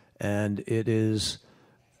country, and it is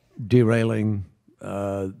derailing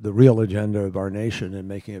the real agenda of our nation and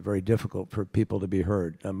making it very difficult for people to be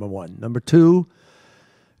heard, number one. Number two,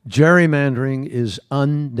 gerrymandering is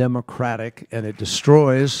undemocratic, and it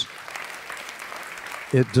destroys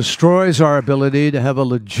our ability to have a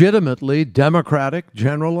legitimately democratic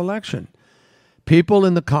general election. People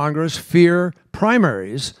in the Congress fear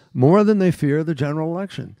primaries more than they fear the general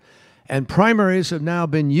election. And primaries have now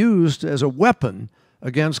been used as a weapon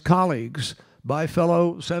against colleagues by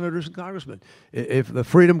fellow senators and congressmen. If the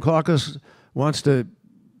Freedom Caucus wants to,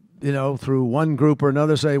 through one group or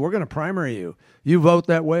another say, we're going to primary you, you vote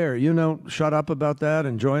that way, or you don't shut up about that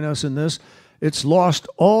and join us in this, it's lost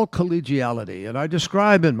all collegiality. And I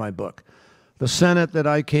describe in my book the Senate that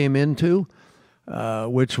I came into,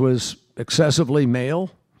 which was excessively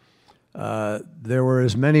male. There were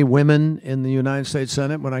as many women in the United States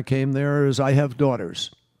Senate when I came there as I have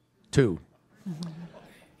daughters, 2.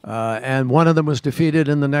 And one of them was defeated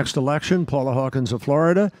in the next election, Paula Hawkins of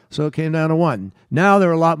Florida, so it came down to 1. Now there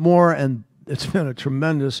are a lot more, and it's been a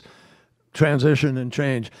tremendous transition and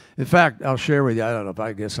change. In fact, I'll share with you, I don't know if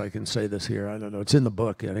I guess I can say this here, I don't know, it's in the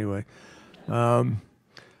book anyway.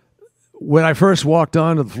 When I first walked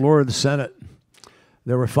onto the floor of the Senate,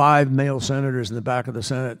 there were 5 male senators in the back of the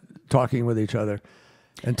Senate talking with each other.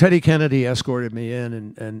 And Teddy Kennedy escorted me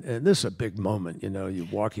in, and this is a big moment, you're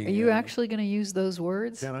walking in. Are you actually going to use those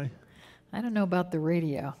words? Can I? I don't know about the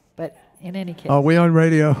radio, but in any case. Oh, we on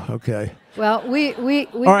radio? Okay. Well, we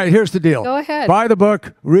All right, here's the deal. Go ahead. Buy the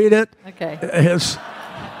book, read it. Okay.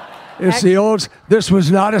 It's the old, this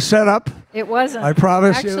was not a setup. It wasn't. I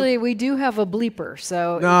promise you. Actually, we do have a bleeper,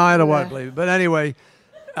 so. No, I don't want to believe it. But anyway,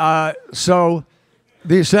 so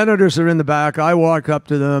these senators are in the back. I walk up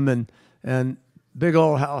to them, and big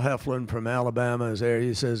old Hal Heflin from Alabama is there.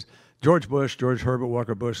 He says, George Herbert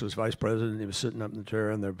Walker Bush was vice president. He was sitting up in the chair,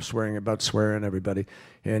 and they're swearing everybody.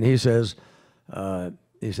 And he says,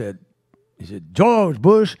 he said, George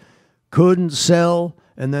Bush couldn't sell,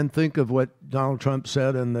 and then think of what Donald Trump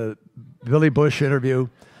said in the Billy Bush interview,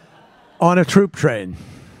 on a troop train.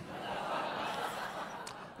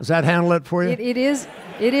 Does that handle it for you? It is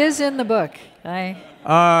in the book. And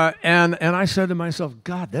I said to myself,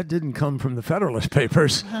 God, that didn't come from the Federalist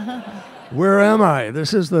Papers. Where am I?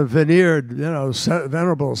 This is the veneered,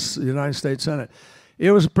 venerable United States Senate.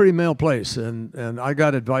 It was a pretty male place, and I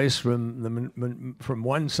got advice from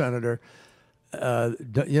one senator.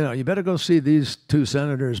 You better go see these 2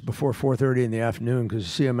 senators before 4:30 in the afternoon, because you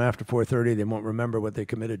see them after 4:30, they won't remember what they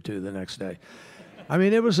committed to the next day. I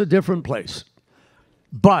mean, it was a different place.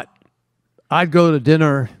 But I'd go to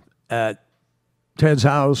dinner at Ted's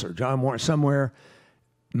house or John Warner somewhere.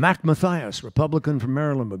 Mac Mathias, Republican from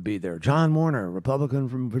Maryland, would be there. John Warner, Republican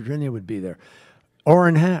from Virginia, would be there.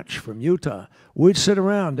 Orrin Hatch from Utah. We'd sit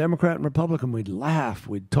around, Democrat and Republican. We'd laugh.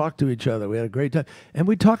 We'd talk to each other. We had a great time. And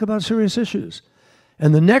we'd talk about serious issues.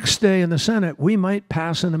 And the next day in the Senate, we might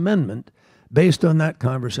pass an amendment based on that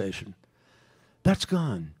conversation. That's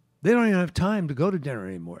gone. They don't even have time to go to dinner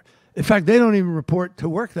anymore. In fact, they don't even report to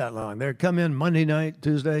work that long. They come in Monday night,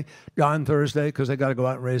 Tuesday, gone Thursday, because they got to go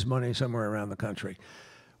out and raise money somewhere around the country.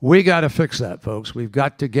 We got to fix that, folks. We've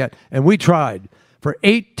got to get, and we tried. For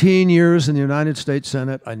 18 years in the United States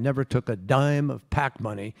Senate, I never took a dime of PAC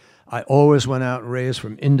money. I always went out and raised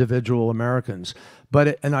from individual Americans.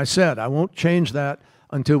 And I said, I won't change that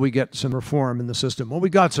until we get some reform in the system. Well, we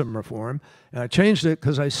got some reform, and I changed it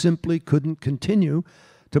because I simply couldn't continue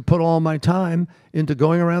to put all my time into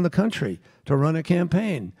going around the country to run a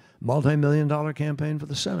campaign, multi-million-dollar campaign for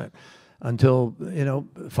the Senate, until,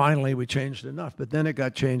 finally we changed enough. But then it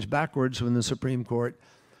got changed backwards when the Supreme Court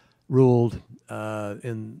ruled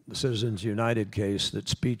in the Citizens United case that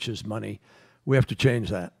speech is money. We have to change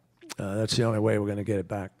that. That's the only way we're going to get it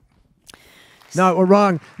back. No, we're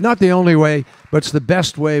wrong. Not the only way, but it's the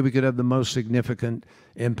best way we could have the most significant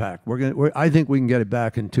impact. I think we can get it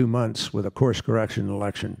back in 2 months with a course correction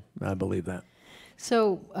election. I believe that.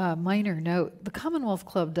 So, minor note, the Commonwealth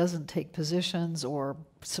Club doesn't take positions or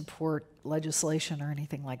support legislation or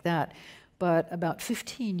anything like that. But about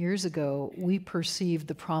 15 years ago, we perceived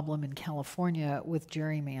the problem in California with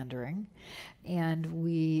gerrymandering, and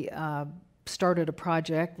we started a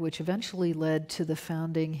project which eventually led to the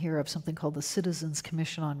founding here of something called the Citizens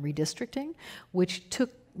Commission on Redistricting, which took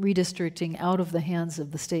redistricting out of the hands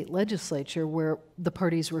of the state legislature, where the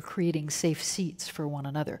parties were creating safe seats for one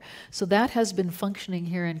another. So that has been functioning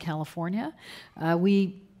here in California.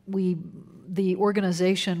 We offloaded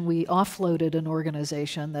an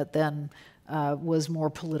organization that then was more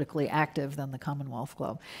politically active than the Commonwealth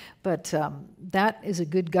Club. But that is a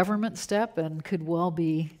good government step and could well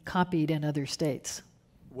be copied in other states.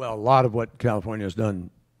 Well, a lot of what California has done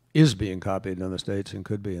is being copied in other states and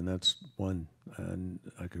could be, and that's one, and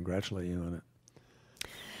I congratulate you on it.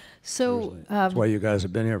 So that's why you guys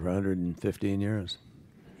have been here for 115 years.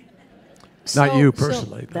 Not you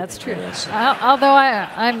personally. That's true. Although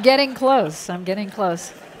I'm getting close. I'm getting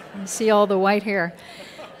close. You see all the white hair.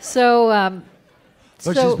 But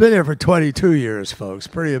she's been here for 22 years, folks.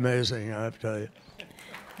 Pretty amazing, I have to tell you.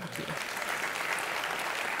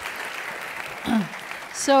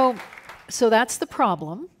 So that's the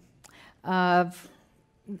problem.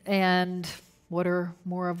 And what are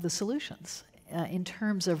more of the solutions in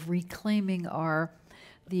terms of reclaiming our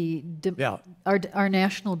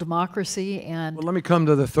national democracy? And well, let me come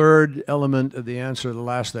to the third element of the answer, the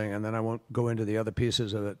last thing, and then I won't go into the other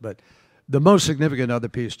pieces of it. But the most significant other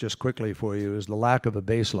piece, just quickly for you, is the lack of a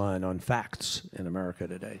baseline on facts in America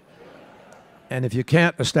today. And if you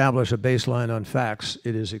can't establish a baseline on facts,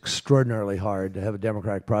 it is extraordinarily hard to have a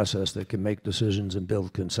democratic process that can make decisions and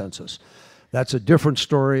build consensus. That's a different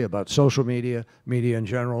story about social media, media in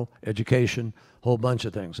general, education, a whole bunch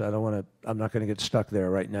of things. I'm not going to get stuck there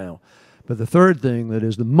right now. But the third thing that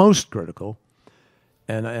is the most critical,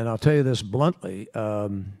 and I'll tell you this bluntly,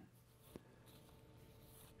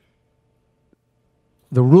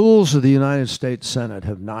 the rules of the United States Senate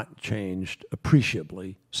have not changed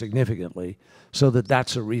appreciably, significantly, so that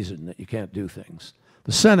that's a reason that you can't do things.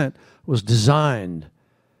 The Senate was designed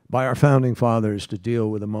by our founding fathers to deal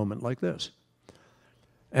with a moment like this.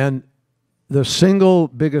 And the single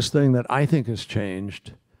biggest thing that I think has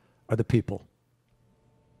changed are the people.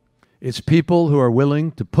 It's people who are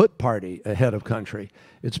willing to put party ahead of country.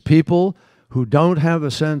 It's people who don't have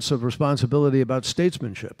a sense of responsibility about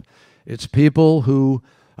statesmanship. It's people who,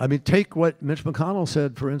 I mean, take what Mitch McConnell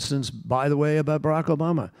said, for instance, by the way, about Barack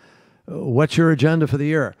Obama. What's your agenda for the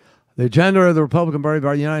year? The agenda of the Republican Party of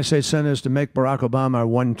the United States Senate is to make Barack Obama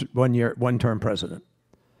a one-term president.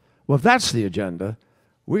 Well, if that's the agenda,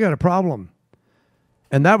 we got a problem.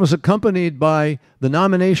 And that was accompanied by the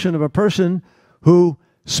nomination of a person who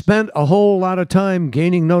spent a whole lot of time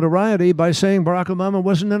gaining notoriety by saying Barack Obama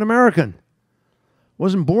wasn't an American,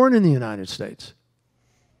 wasn't born in the United States.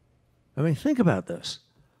 I mean, think about this.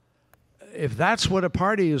 If that's what a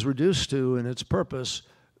party is reduced to in its purpose,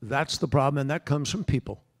 that's the problem, and that comes from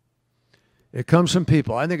people. It comes from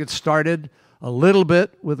people. I think it started a little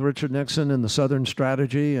bit with Richard Nixon and the Southern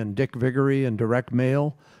Strategy and Dick Vigory and direct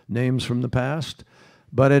mail, names from the past,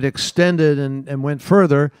 but it extended and went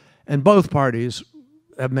further, and both parties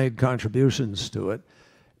have made contributions to it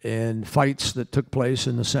in fights that took place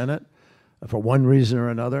in the Senate for one reason or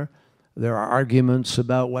another. There are arguments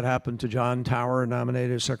about what happened to John Tower,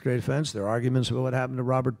 nominated as Secretary of Defense. There are arguments about what happened to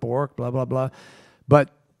Robert Bork, blah, blah, blah. But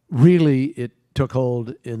really, it took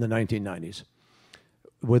hold in the 1990s.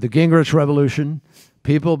 With the Gingrich Revolution,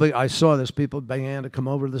 I saw this, people began to come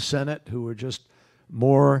over to the Senate who were just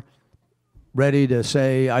more ready to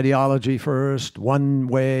say ideology first, one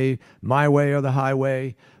way, my way or the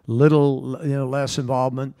highway, little less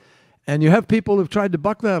involvement. And you have people who've tried to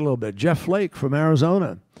buck that a little bit. Jeff Flake from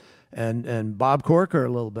Arizona. And Bob Corker a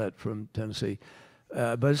little bit from Tennessee.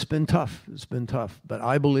 But it's been tough. It's been tough. But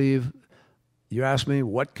I believe, you ask me,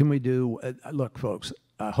 what can we do? Look, folks,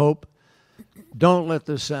 I hope, don't let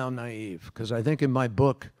this sound naive, because I think in my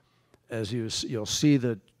book, as you'll see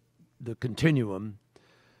the continuum,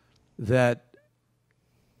 that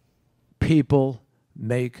people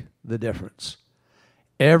make the difference.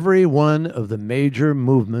 Every one of the major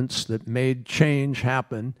movements that made change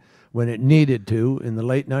happen when it needed to in the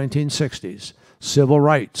late 1960s, civil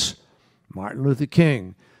rights, Martin Luther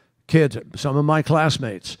King, kids, some of my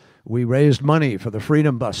classmates, we raised money for the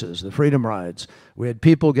freedom buses, the freedom rides. We had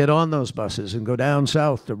people get on those buses and go down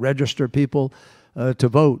south to register people to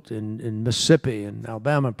vote in Mississippi and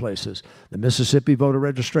Alabama places. The Mississippi voter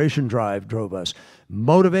registration drive drove us.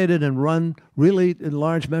 Motivated and run really in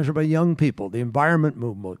large measure by young people. The environment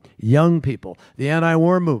movement, young people. The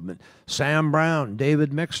anti-war movement, Sam Brown,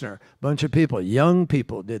 David Mixner, a bunch of people, young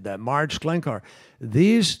people did that. Marge Glencar.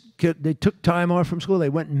 These kids, they took time off from school. They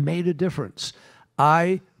went and made a difference.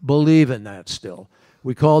 I believe in that still.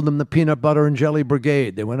 We called them the Peanut Butter and Jelly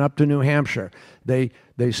Brigade. They went up to New Hampshire. They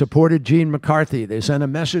supported Gene McCarthy. They sent a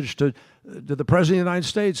message to the President of the United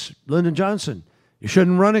States, Lyndon Johnson, you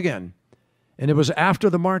shouldn't run again. And it was after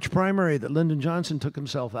the March primary that Lyndon Johnson took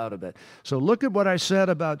himself out of it. So look at what I said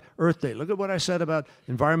about Earth Day. Look at what I said about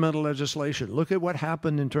environmental legislation. Look at what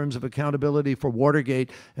happened in terms of accountability for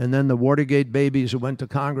Watergate and then the Watergate babies who went to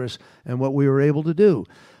Congress and what we were able to do.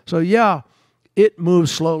 So yeah, it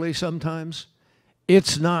moves slowly sometimes.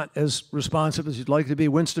 It's not as responsive as you'd like to be.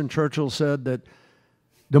 Winston Churchill said that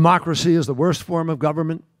democracy is the worst form of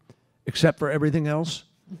government except for everything else.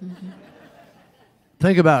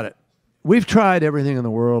 Think about it. We've tried everything in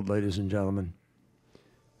the world, ladies and gentlemen.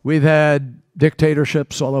 We've had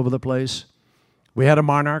dictatorships all over the place. We had a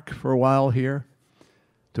monarch for a while here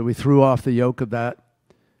till we threw off the yoke of that.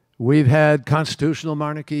 We've had constitutional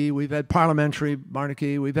monarchy. We've had parliamentary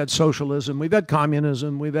monarchy. We've had socialism. We've had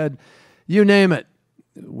communism. We've had, you name it.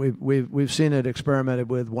 We've seen it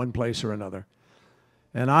experimented with one place or another.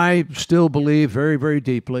 And I still believe very, very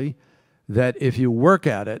deeply that if you work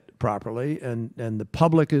at it properly and the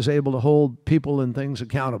public is able to hold people and things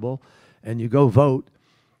accountable and you go vote,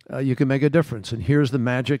 you can make a difference. And here's the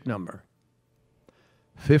magic number,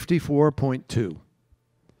 54.2.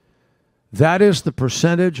 That is the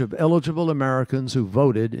percentage of eligible Americans who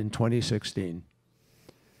voted in 2016.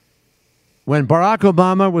 When Barack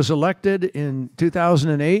Obama was elected in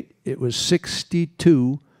 2008, it was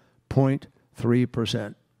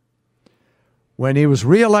 62.3%. When he was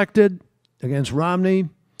reelected against Romney,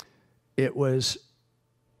 it was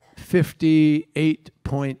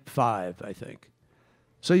 58.5, I think.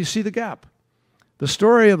 So you see the gap. The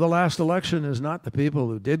story of the last election is not the people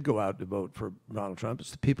who did go out to vote for Donald Trump, it's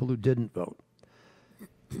the people who didn't vote.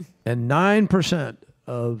 And 9%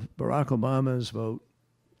 of Barack Obama's vote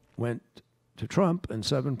went to Trump, and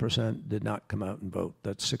 7% did not come out and vote.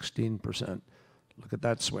 That's 16%. Look at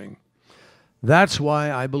that swing. That's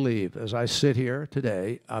why I believe, as I sit here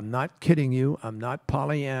today, I'm not kidding you, I'm not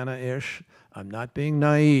Pollyanna-ish, I'm not being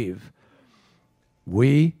naive.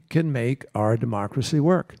 We can make our democracy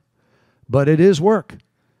work. But it is work.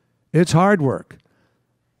 It's hard work.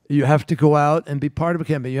 You have to go out and be part of a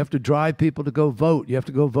campaign. You have to drive people to go vote. You have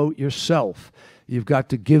to go vote yourself. You've got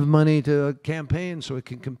to give money to a campaign so it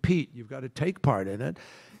can compete. You've got to take part in it.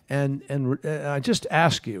 And I just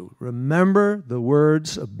ask you, remember the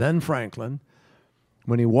words of Ben Franklin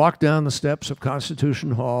when he walked down the steps of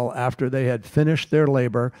Constitution Hall after they had finished their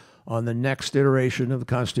labor on the next iteration of the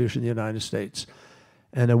Constitution of the United States.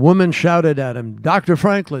 And a woman shouted at him, "Dr.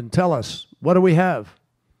 Franklin, tell us, what do we have?"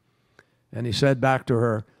 And he said back to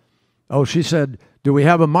her, oh, she said, "Do we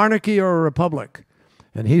have a monarchy or a republic?"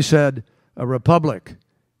 And he said, "A republic,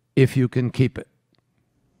 if you can keep it."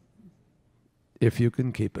 If you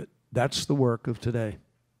can keep it. That's the work of today.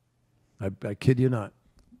 I kid you not.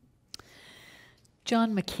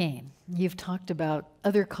 John McCain, you've talked about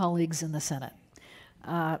other colleagues in the Senate.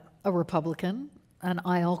 A Republican, an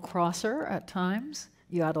aisle crosser at times.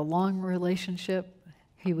 You had a long relationship.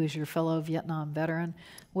 He was your fellow Vietnam veteran.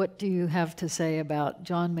 What do you have to say about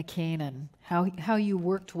John McCain and how you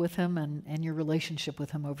worked with him and your relationship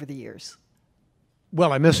with him over the years?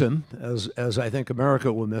 Well, I miss him, as I think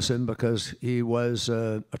America will miss him, because he was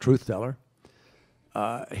a truth teller.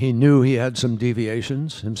 He knew he had some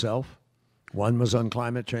deviations himself. One was on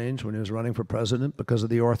climate change when he was running for president because of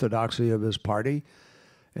the orthodoxy of his party.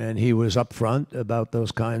 And he was upfront about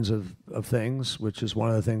those kinds of things, which is one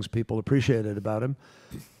of the things people appreciated about him.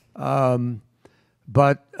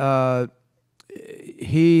 But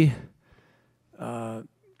he had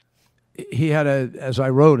as I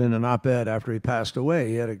wrote in an op-ed after he passed away,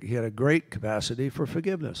 he had a great capacity for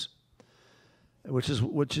forgiveness, which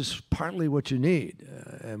is partly what you need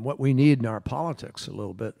and what we need in our politics a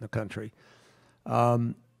little bit in the country.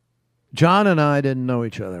 John and I didn't know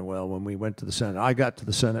each other well when we went to the Senate. I got to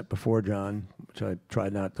the Senate before John, which I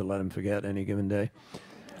tried not to let him forget any given day.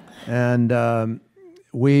 And it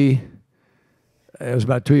was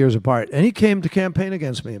about 2 years apart. And he came to campaign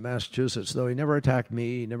against me in Massachusetts, though he never attacked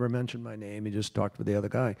me, he never mentioned my name, he just talked with the other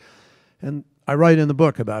guy. And I write in the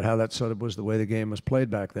book about how that sort of was the way the game was played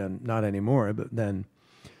back then. Not anymore, but then.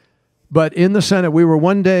 But in the Senate, we were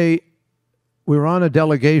on a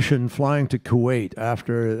delegation flying to Kuwait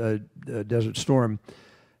after a Desert Storm.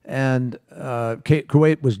 And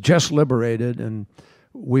Kuwait was just liberated, and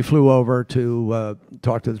we flew over to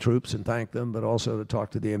talk to the troops and thank them, but also to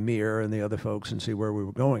talk to the emir and the other folks and see where we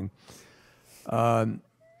were going.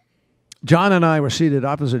 John and I were seated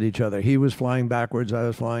opposite each other. He was flying backwards, I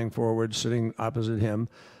was flying forwards, sitting opposite him,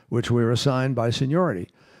 which we were assigned by seniority.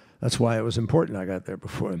 That's why it was important I got there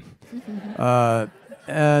before him.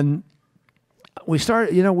 And we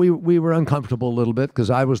started, we were uncomfortable a little bit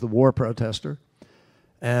because I was the war protester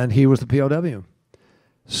and he was the POW.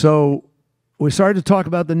 So we started to talk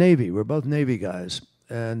about the Navy. We're both Navy guys,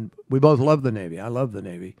 and we both love the Navy. I love the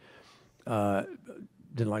Navy.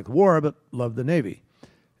 Didn't like the war, but loved the Navy.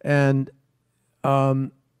 And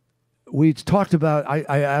we talked about,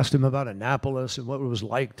 I asked him about Annapolis and what it was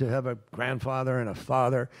like to have a grandfather and a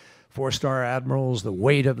father, 4-star admirals, the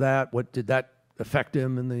weight of that, what did that affect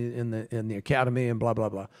him in the academy, and blah, blah,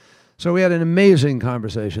 blah. So we had an amazing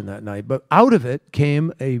conversation that night, but out of it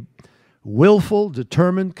came a willful,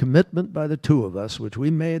 determined commitment by the two of us, which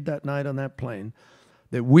we made that night on that plane,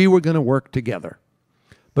 that we were going to work together.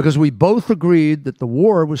 Because we both agreed that the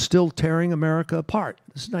war was still tearing America apart.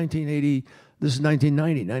 This is 1980, this is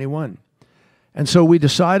 1990, 91. And so we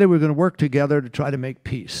decided we were going to work together to try to make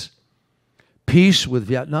peace. Peace with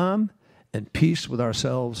Vietnam and peace with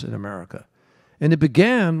ourselves in America. And it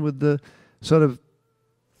began with the sort of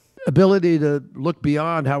ability to look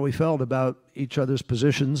beyond how we felt about each other's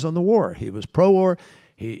positions on the war. He was pro-war.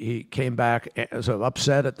 He came back sort of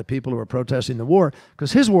upset at the people who were protesting the war,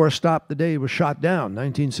 because his war stopped the day he was shot down,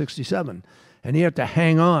 1967. And he had to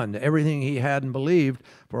hang on to everything he hadn't believed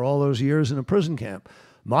for all those years in a prison camp.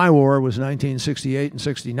 My war was 1968 and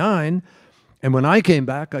 69. And when I came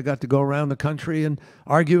back, I got to go around the country and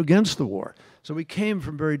argue against the war. So we came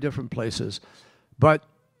from very different places. But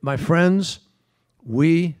my friends,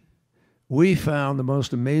 we found the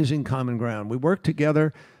most amazing common ground. We worked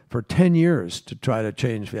together for 10 years to try to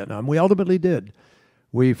change Vietnam. We ultimately did.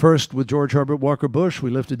 We first, with George Herbert Walker Bush, we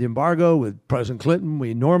lifted the embargo. With President Clinton,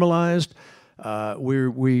 we normalized.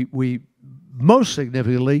 We most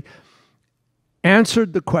significantly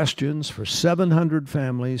answered the questions for 700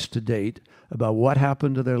 families to date about what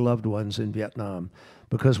happened to their loved ones in Vietnam,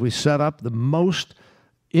 because we set up the most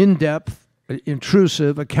in-depth,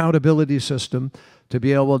 intrusive accountability system to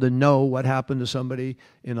be able to know what happened to somebody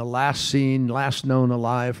in a last seen, last known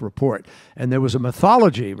alive report. And there was a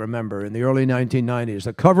mythology, remember, in the early 1990s.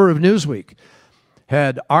 The cover of Newsweek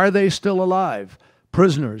had, "Are they still alive?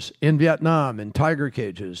 Prisoners in Vietnam in tiger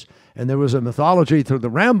cages." And there was a mythology through the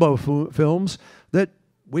Rambo films that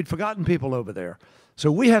we'd forgotten people over there. So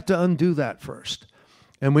we had to undo that first.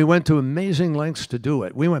 And we went to amazing lengths to do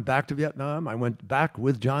it. We went back to Vietnam. I went back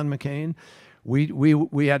with John McCain.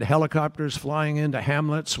 We had helicopters flying into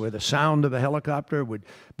hamlets where the sound of a helicopter would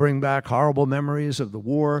bring back horrible memories of the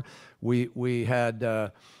war. We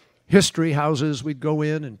had history houses. We'd go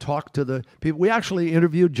in and talk to the people. We actually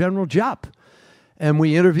interviewed General Giap, and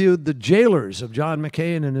we interviewed the jailers of John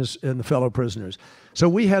McCain and the fellow prisoners. So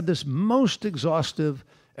we had this most exhaustive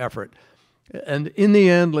effort. And in the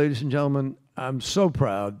end, ladies and gentlemen, I'm so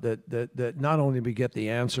proud that not only we get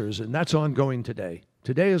the answers, and that's ongoing today.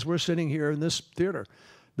 Today, as we're sitting here in this theater,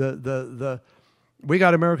 we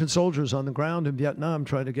got American soldiers on the ground in Vietnam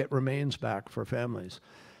trying to get remains back for families.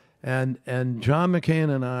 And John McCain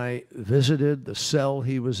and I visited the cell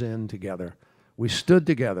he was in together. We stood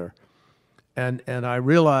together. And I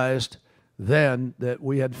realized then that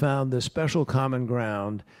we had found this special common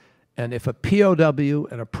ground. And if a POW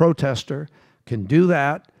and a protester can do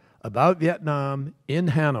that about Vietnam in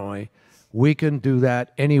Hanoi, we can do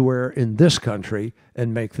that anywhere in this country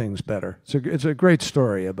and make things better. It's a great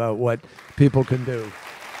story about what people can do.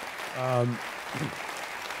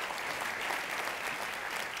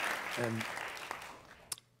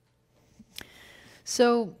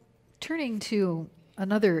 So, turning to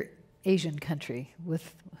another Asian country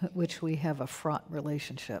with which we have a fraught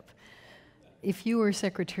relationship, if you were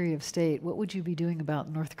Secretary of State, what would you be doing about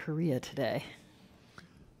North Korea today?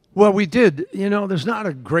 Well, we did. You know, there's not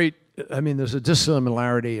a great, there's a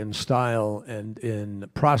dissimilarity in style and in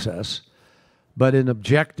process, but in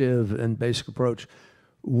objective and basic approach,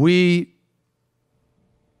 we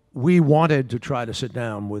wanted to try to sit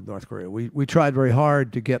down with North Korea. We tried very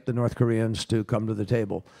hard to get the North Koreans to come to the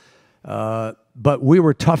table. But we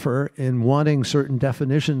were tougher in wanting certain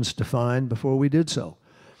definitions defined before we did so.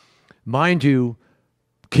 Mind you,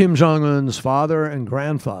 Kim Jong-un's father and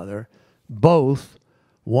grandfather both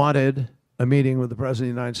wanted a meeting with the President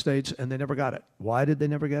of the United States, and they never got it. Why did they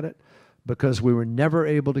never get it? Because we were never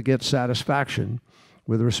able to get satisfaction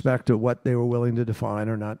with respect to what they were willing to define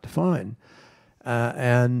or not define.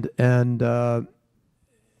 I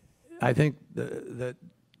think that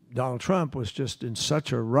Donald Trump was just in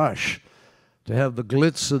such a rush to have the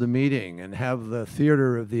glitz of the meeting and have the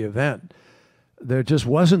theater of the event. There just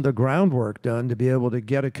wasn't the groundwork done to be able to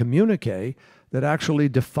get a communique that actually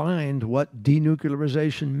defined what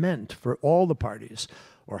denuclearization meant for all the parties,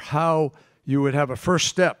 or how you would have a first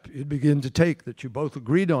step you'd begin to take that you both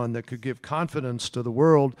agreed on that could give confidence to the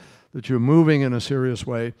world that you're moving in a serious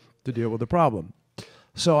way to deal with the problem.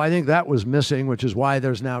 So I think that was missing, which is why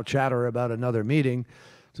there's now chatter about another meeting.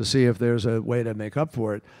 to see if there's a way to make up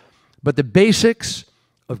for it. But the basics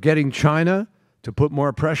of getting China to put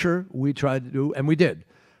more pressure, we tried to do, and we did.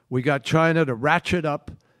 We got China to ratchet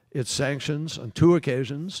up its sanctions on 2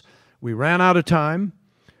 occasions. We ran out of time.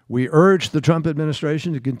 We urged the Trump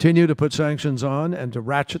administration to continue to put sanctions on and to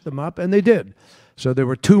ratchet them up, and they did. So there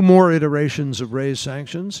were 2 more iterations of raised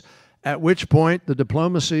sanctions, at which point the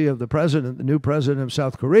diplomacy of the president, the new president of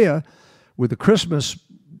South Korea, with the Christmas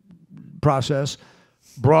process,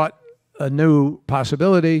 brought a new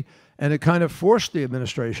possibility, and it kind of forced the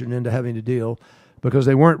administration into having to deal because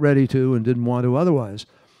they weren't ready to and didn't want to otherwise.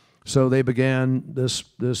 So they began this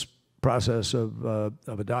process of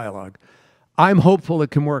a dialogue. I'm hopeful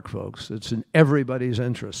it can work, folks. It's in everybody's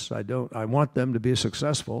interests. I want them to be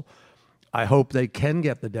successful. I hope they can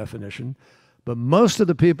get the definition. But most of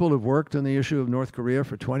the people who've worked on the issue of North Korea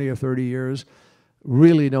for 20 or 30 years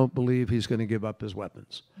really don't believe he's going to give up his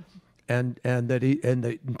weapons. And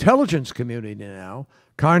the intelligence community now,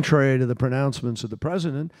 contrary to the pronouncements of the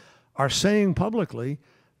president, are saying publicly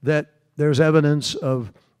that there's evidence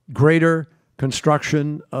of greater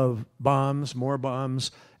construction of bombs, more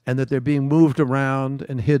bombs, and that they're being moved around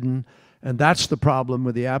and hidden. And that's the problem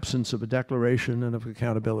with the absence of a declaration and of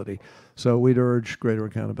accountability. So we'd urge greater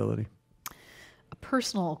accountability. A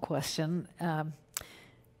personal question.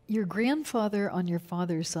 Your grandfather on your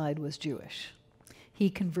father's side was Jewish. He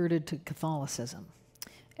converted to Catholicism.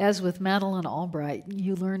 As with Madeleine Albright,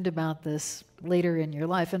 you learned about this later in your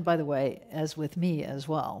life, and by the way, as with me as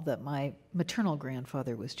well, that my maternal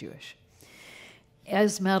grandfather was Jewish.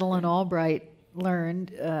 As Madeleine Albright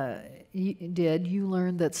learned, you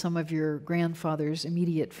learned that some of your grandfather's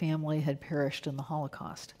immediate family had perished in the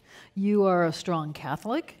Holocaust. You are a strong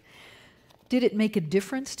Catholic. Did it make a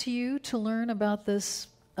difference to you to learn about this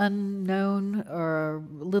unknown or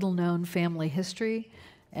little-known family history?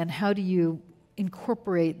 And how do you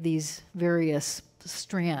incorporate these various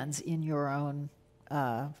strands in your own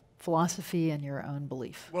philosophy and your own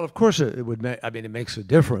belief? Well, of course it would make, I mean, it makes a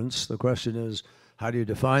difference. The question is, how do you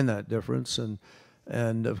define that difference? And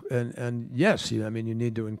yes, I mean, you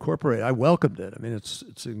need to incorporate. I welcomed it. I mean,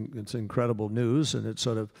 it's incredible news, and it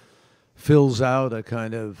sort of fills out a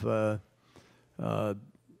kind of a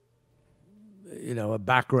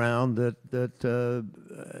background that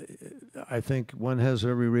I think one has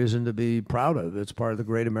every reason to be proud of. It's part of the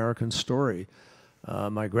great American story.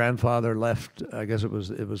 My grandfather left, I guess it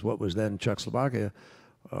was what was then Czechoslovakia,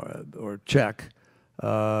 or Czech, in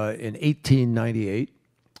 1898.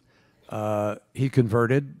 He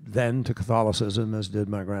converted then to Catholicism, as did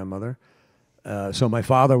my grandmother. So my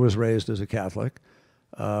father was raised as a Catholic,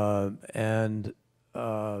 and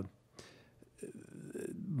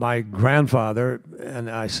my grandfather, and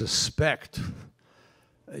I suspect,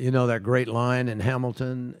 you know that great line in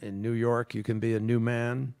Hamilton, in New York, you can be a new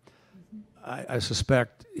man. I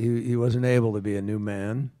suspect he wasn't able to be a new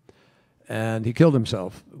man, and he killed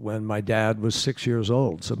himself when my dad was 6 years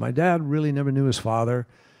old. So my dad really never knew his father.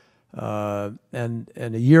 And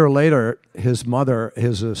a year later, his mother,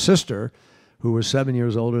 his sister, who was 7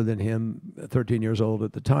 years older than him, 13 years old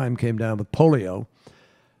at the time, came down with polio.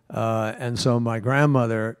 And so my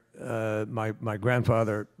grandmother, my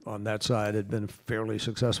grandfather on that side had been a fairly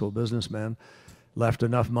successful businessman, left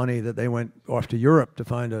enough money that they went off to Europe to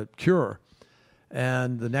find a cure.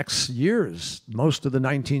 And the next years, most of the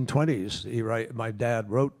 1920s, my dad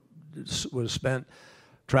was spent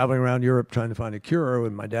traveling around Europe trying to find a cure,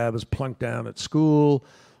 and my dad was plunked down at school,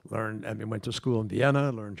 went to school in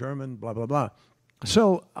Vienna, learned German, blah, blah, blah.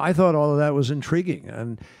 So I thought all of that was intriguing,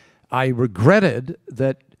 and I regretted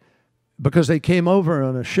that because they came over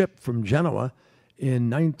on a ship from Genoa in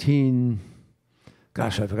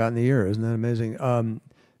gosh, I've forgotten the year, isn't that amazing?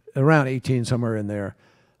 Around 18, somewhere in there.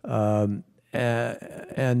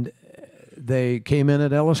 And they came in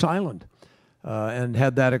at Ellis Island and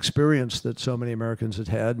had that experience that so many Americans had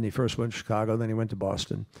had. And he first went to Chicago, then he went to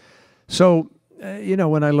Boston. So,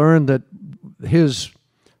 when I learned that his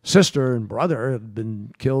sister and brother had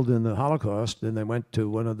been killed in the Holocaust, and they went to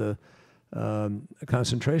one of the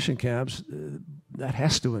concentration camps, that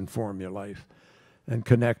has to inform your life and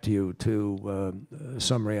connect you to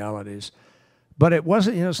some realities. But it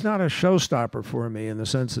wasn't, it's not a showstopper for me in the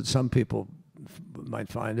sense that some people might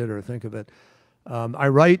find it or think of it. I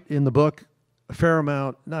write in the book a fair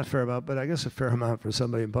amount, not fair amount, but I guess a fair amount for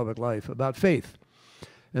somebody in public life about faith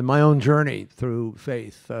and my own journey through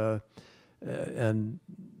faith. And,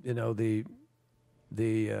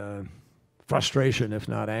 the frustration, if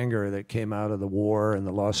not anger, that came out of the war and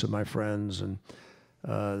the loss of my friends, and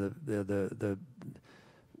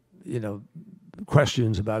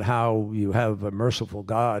questions about how you have a merciful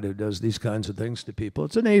God who does these kinds of things to people.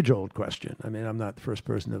 It's an age-old question. I mean, I'm not the first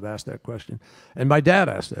person to have asked that question. And my dad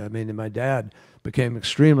asked it. I mean, my dad became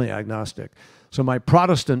extremely agnostic. So my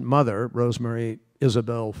Protestant mother, Rosemary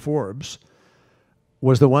Isabel Forbes,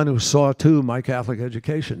 was the one who saw to my Catholic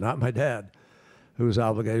education, not my dad, whose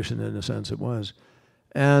obligation in a sense it was.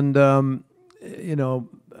 And, you know,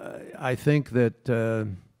 I think that,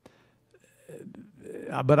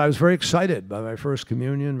 but I was very excited by my first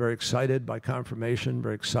communion, very excited by confirmation,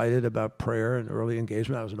 very excited about prayer and early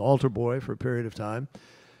engagement. I was an altar boy for a period of time.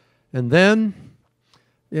 And then,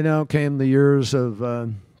 you know, came the years of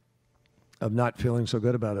not feeling so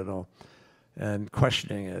good about it all and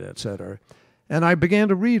questioning it, et cetera. And I began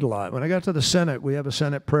to read a lot. When I got to the Senate, we have a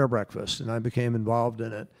Senate prayer breakfast, and I became involved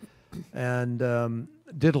in it and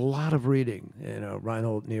did a lot of reading, you know,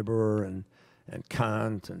 Reinhold Niebuhr and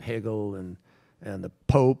Kant and Hegel and the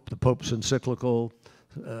Pope's encyclical,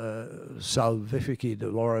 Salvifici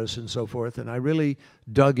Dolores and so forth. And I really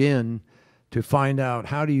dug in to find out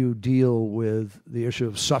how do you deal with the issue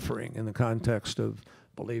of suffering in the context of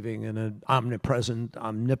believing in an omnipresent,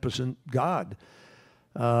 omnipotent God.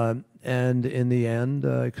 And in the end,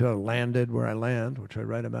 I kind of landed where I land, which I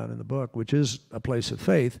write about in the book, which is a place of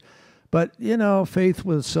faith. But, you know, faith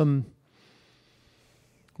with some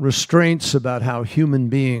restraints about how human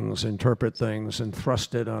beings interpret things and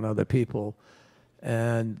thrust it on other people,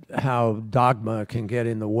 and how dogma can get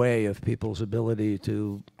in the way of people's ability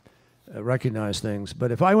to recognize things.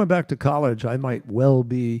 But if I went back to college, I might well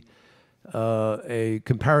be a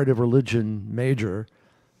comparative religion major,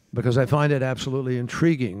 because I find it absolutely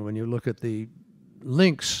intriguing when you look at the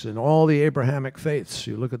links in all the Abrahamic faiths.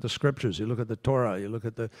 You look at the scriptures, you look at the Torah, you look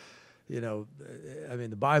at the, you know, I mean,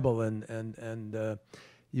 the Bible and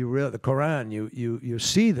you read the Quran, you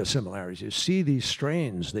see the similarities, you see these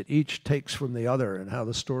strains that each takes from the other and how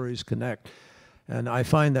the stories connect. And I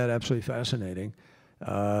find that absolutely fascinating.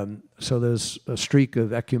 So there's a streak of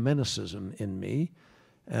ecumenicism in me,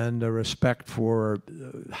 and a respect for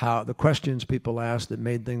how the questions people asked that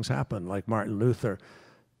made things happen, like Martin Luther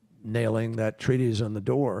nailing that treatise on the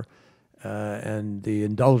door, and the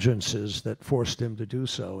indulgences that forced him to do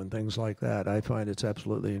so, and things like that. I find it's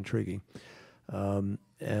absolutely intriguing.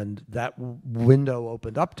 And that window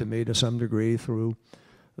opened up to me to some degree through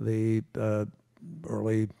the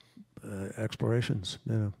early explorations.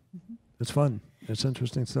 You know, it's fun. It's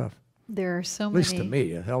interesting stuff. There are so At many. least to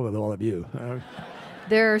me. Hell with all of you.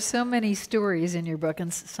 There are so many stories in your book,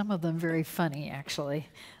 and some of them very funny, actually.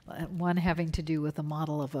 One having to do with the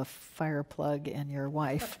model of a fire plug and your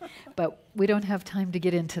wife. But we don't have time to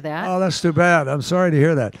get into that. Oh, that's too bad. I'm sorry to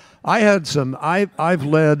hear that. I had some, I've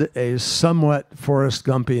led a somewhat Forrest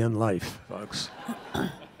Gumpian life, folks.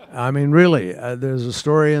 I mean, really, there's a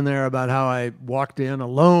story in there about how I walked in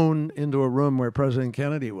alone into a room where President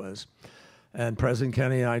Kennedy was. And President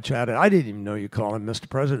Kennedy and I chatted. I didn't even know you call him Mr.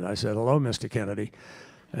 President. I said, "Hello, Mr. Kennedy,"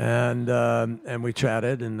 and we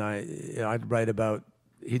chatted. And I'd write about,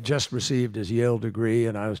 he'd just received his Yale degree,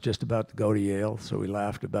 and I was just about to go to Yale, so we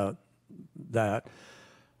laughed about that.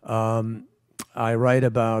 I write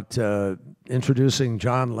about introducing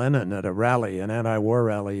John Lennon at a rally, an anti-war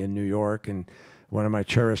rally in New York, and one of my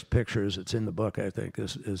cherished pictures, it's in the book, I think,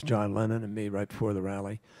 is John Lennon and me right before the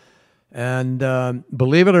rally. And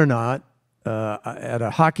believe it or not, at a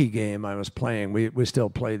hockey game I was playing, we still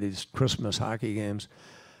play these Christmas hockey games,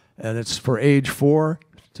 and it's for age 4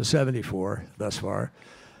 to 74 thus far.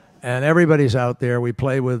 And everybody's out there. We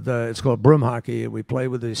play with, it's called broom hockey. We play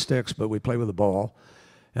with these sticks, but we play with a ball.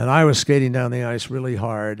 And I was skating down the ice really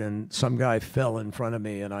hard, and some guy fell in front of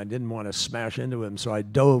me, and I didn't want to smash into him, so I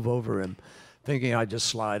dove over him, thinking I'd just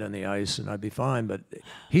slide on the ice and I'd be fine. But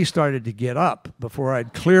he started to get up before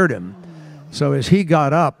I'd cleared him. So as he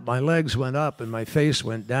got up, my legs went up and my face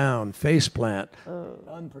went down, face plant,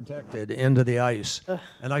 unprotected, into the ice.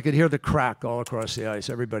 And I could hear the crack all across the ice.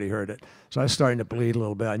 Everybody heard it. So I was starting to bleed a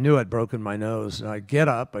little bit. I knew I'd broken my nose. And I get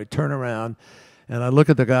up, I turn around, and I look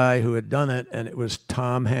at the guy who had done it, and it was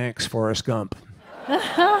Tom Hanks' Forrest Gump.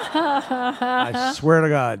 I swear to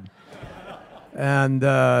God. And,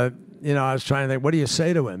 you know, I was trying to think, what do you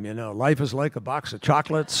say to him? You know, life is like a box of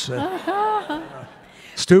chocolates.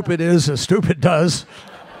 Stupid is as stupid does.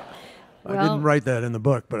 Well, I didn't write that in the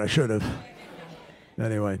book, but I should have.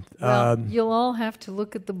 Anyway. Well, you'll all have to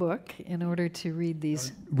look at the book in order to read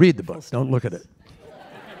these. Read the book. Don't look at it.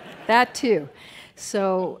 That too.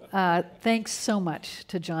 So thanks so much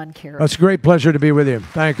to John Kerry. It's a great pleasure to be with you.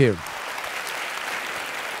 Thank you.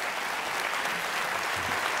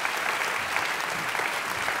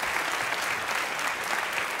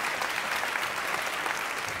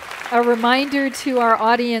 A reminder to our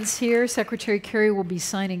audience here, Secretary Kerry will be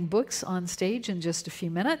signing books on stage in just a few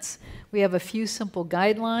minutes. We have a few simple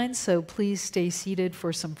guidelines, so please stay seated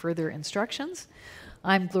for some further instructions.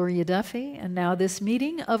 I'm Gloria Duffy, and now this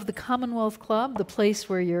meeting of the Commonwealth Club, the place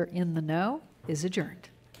where you're in the know, is adjourned.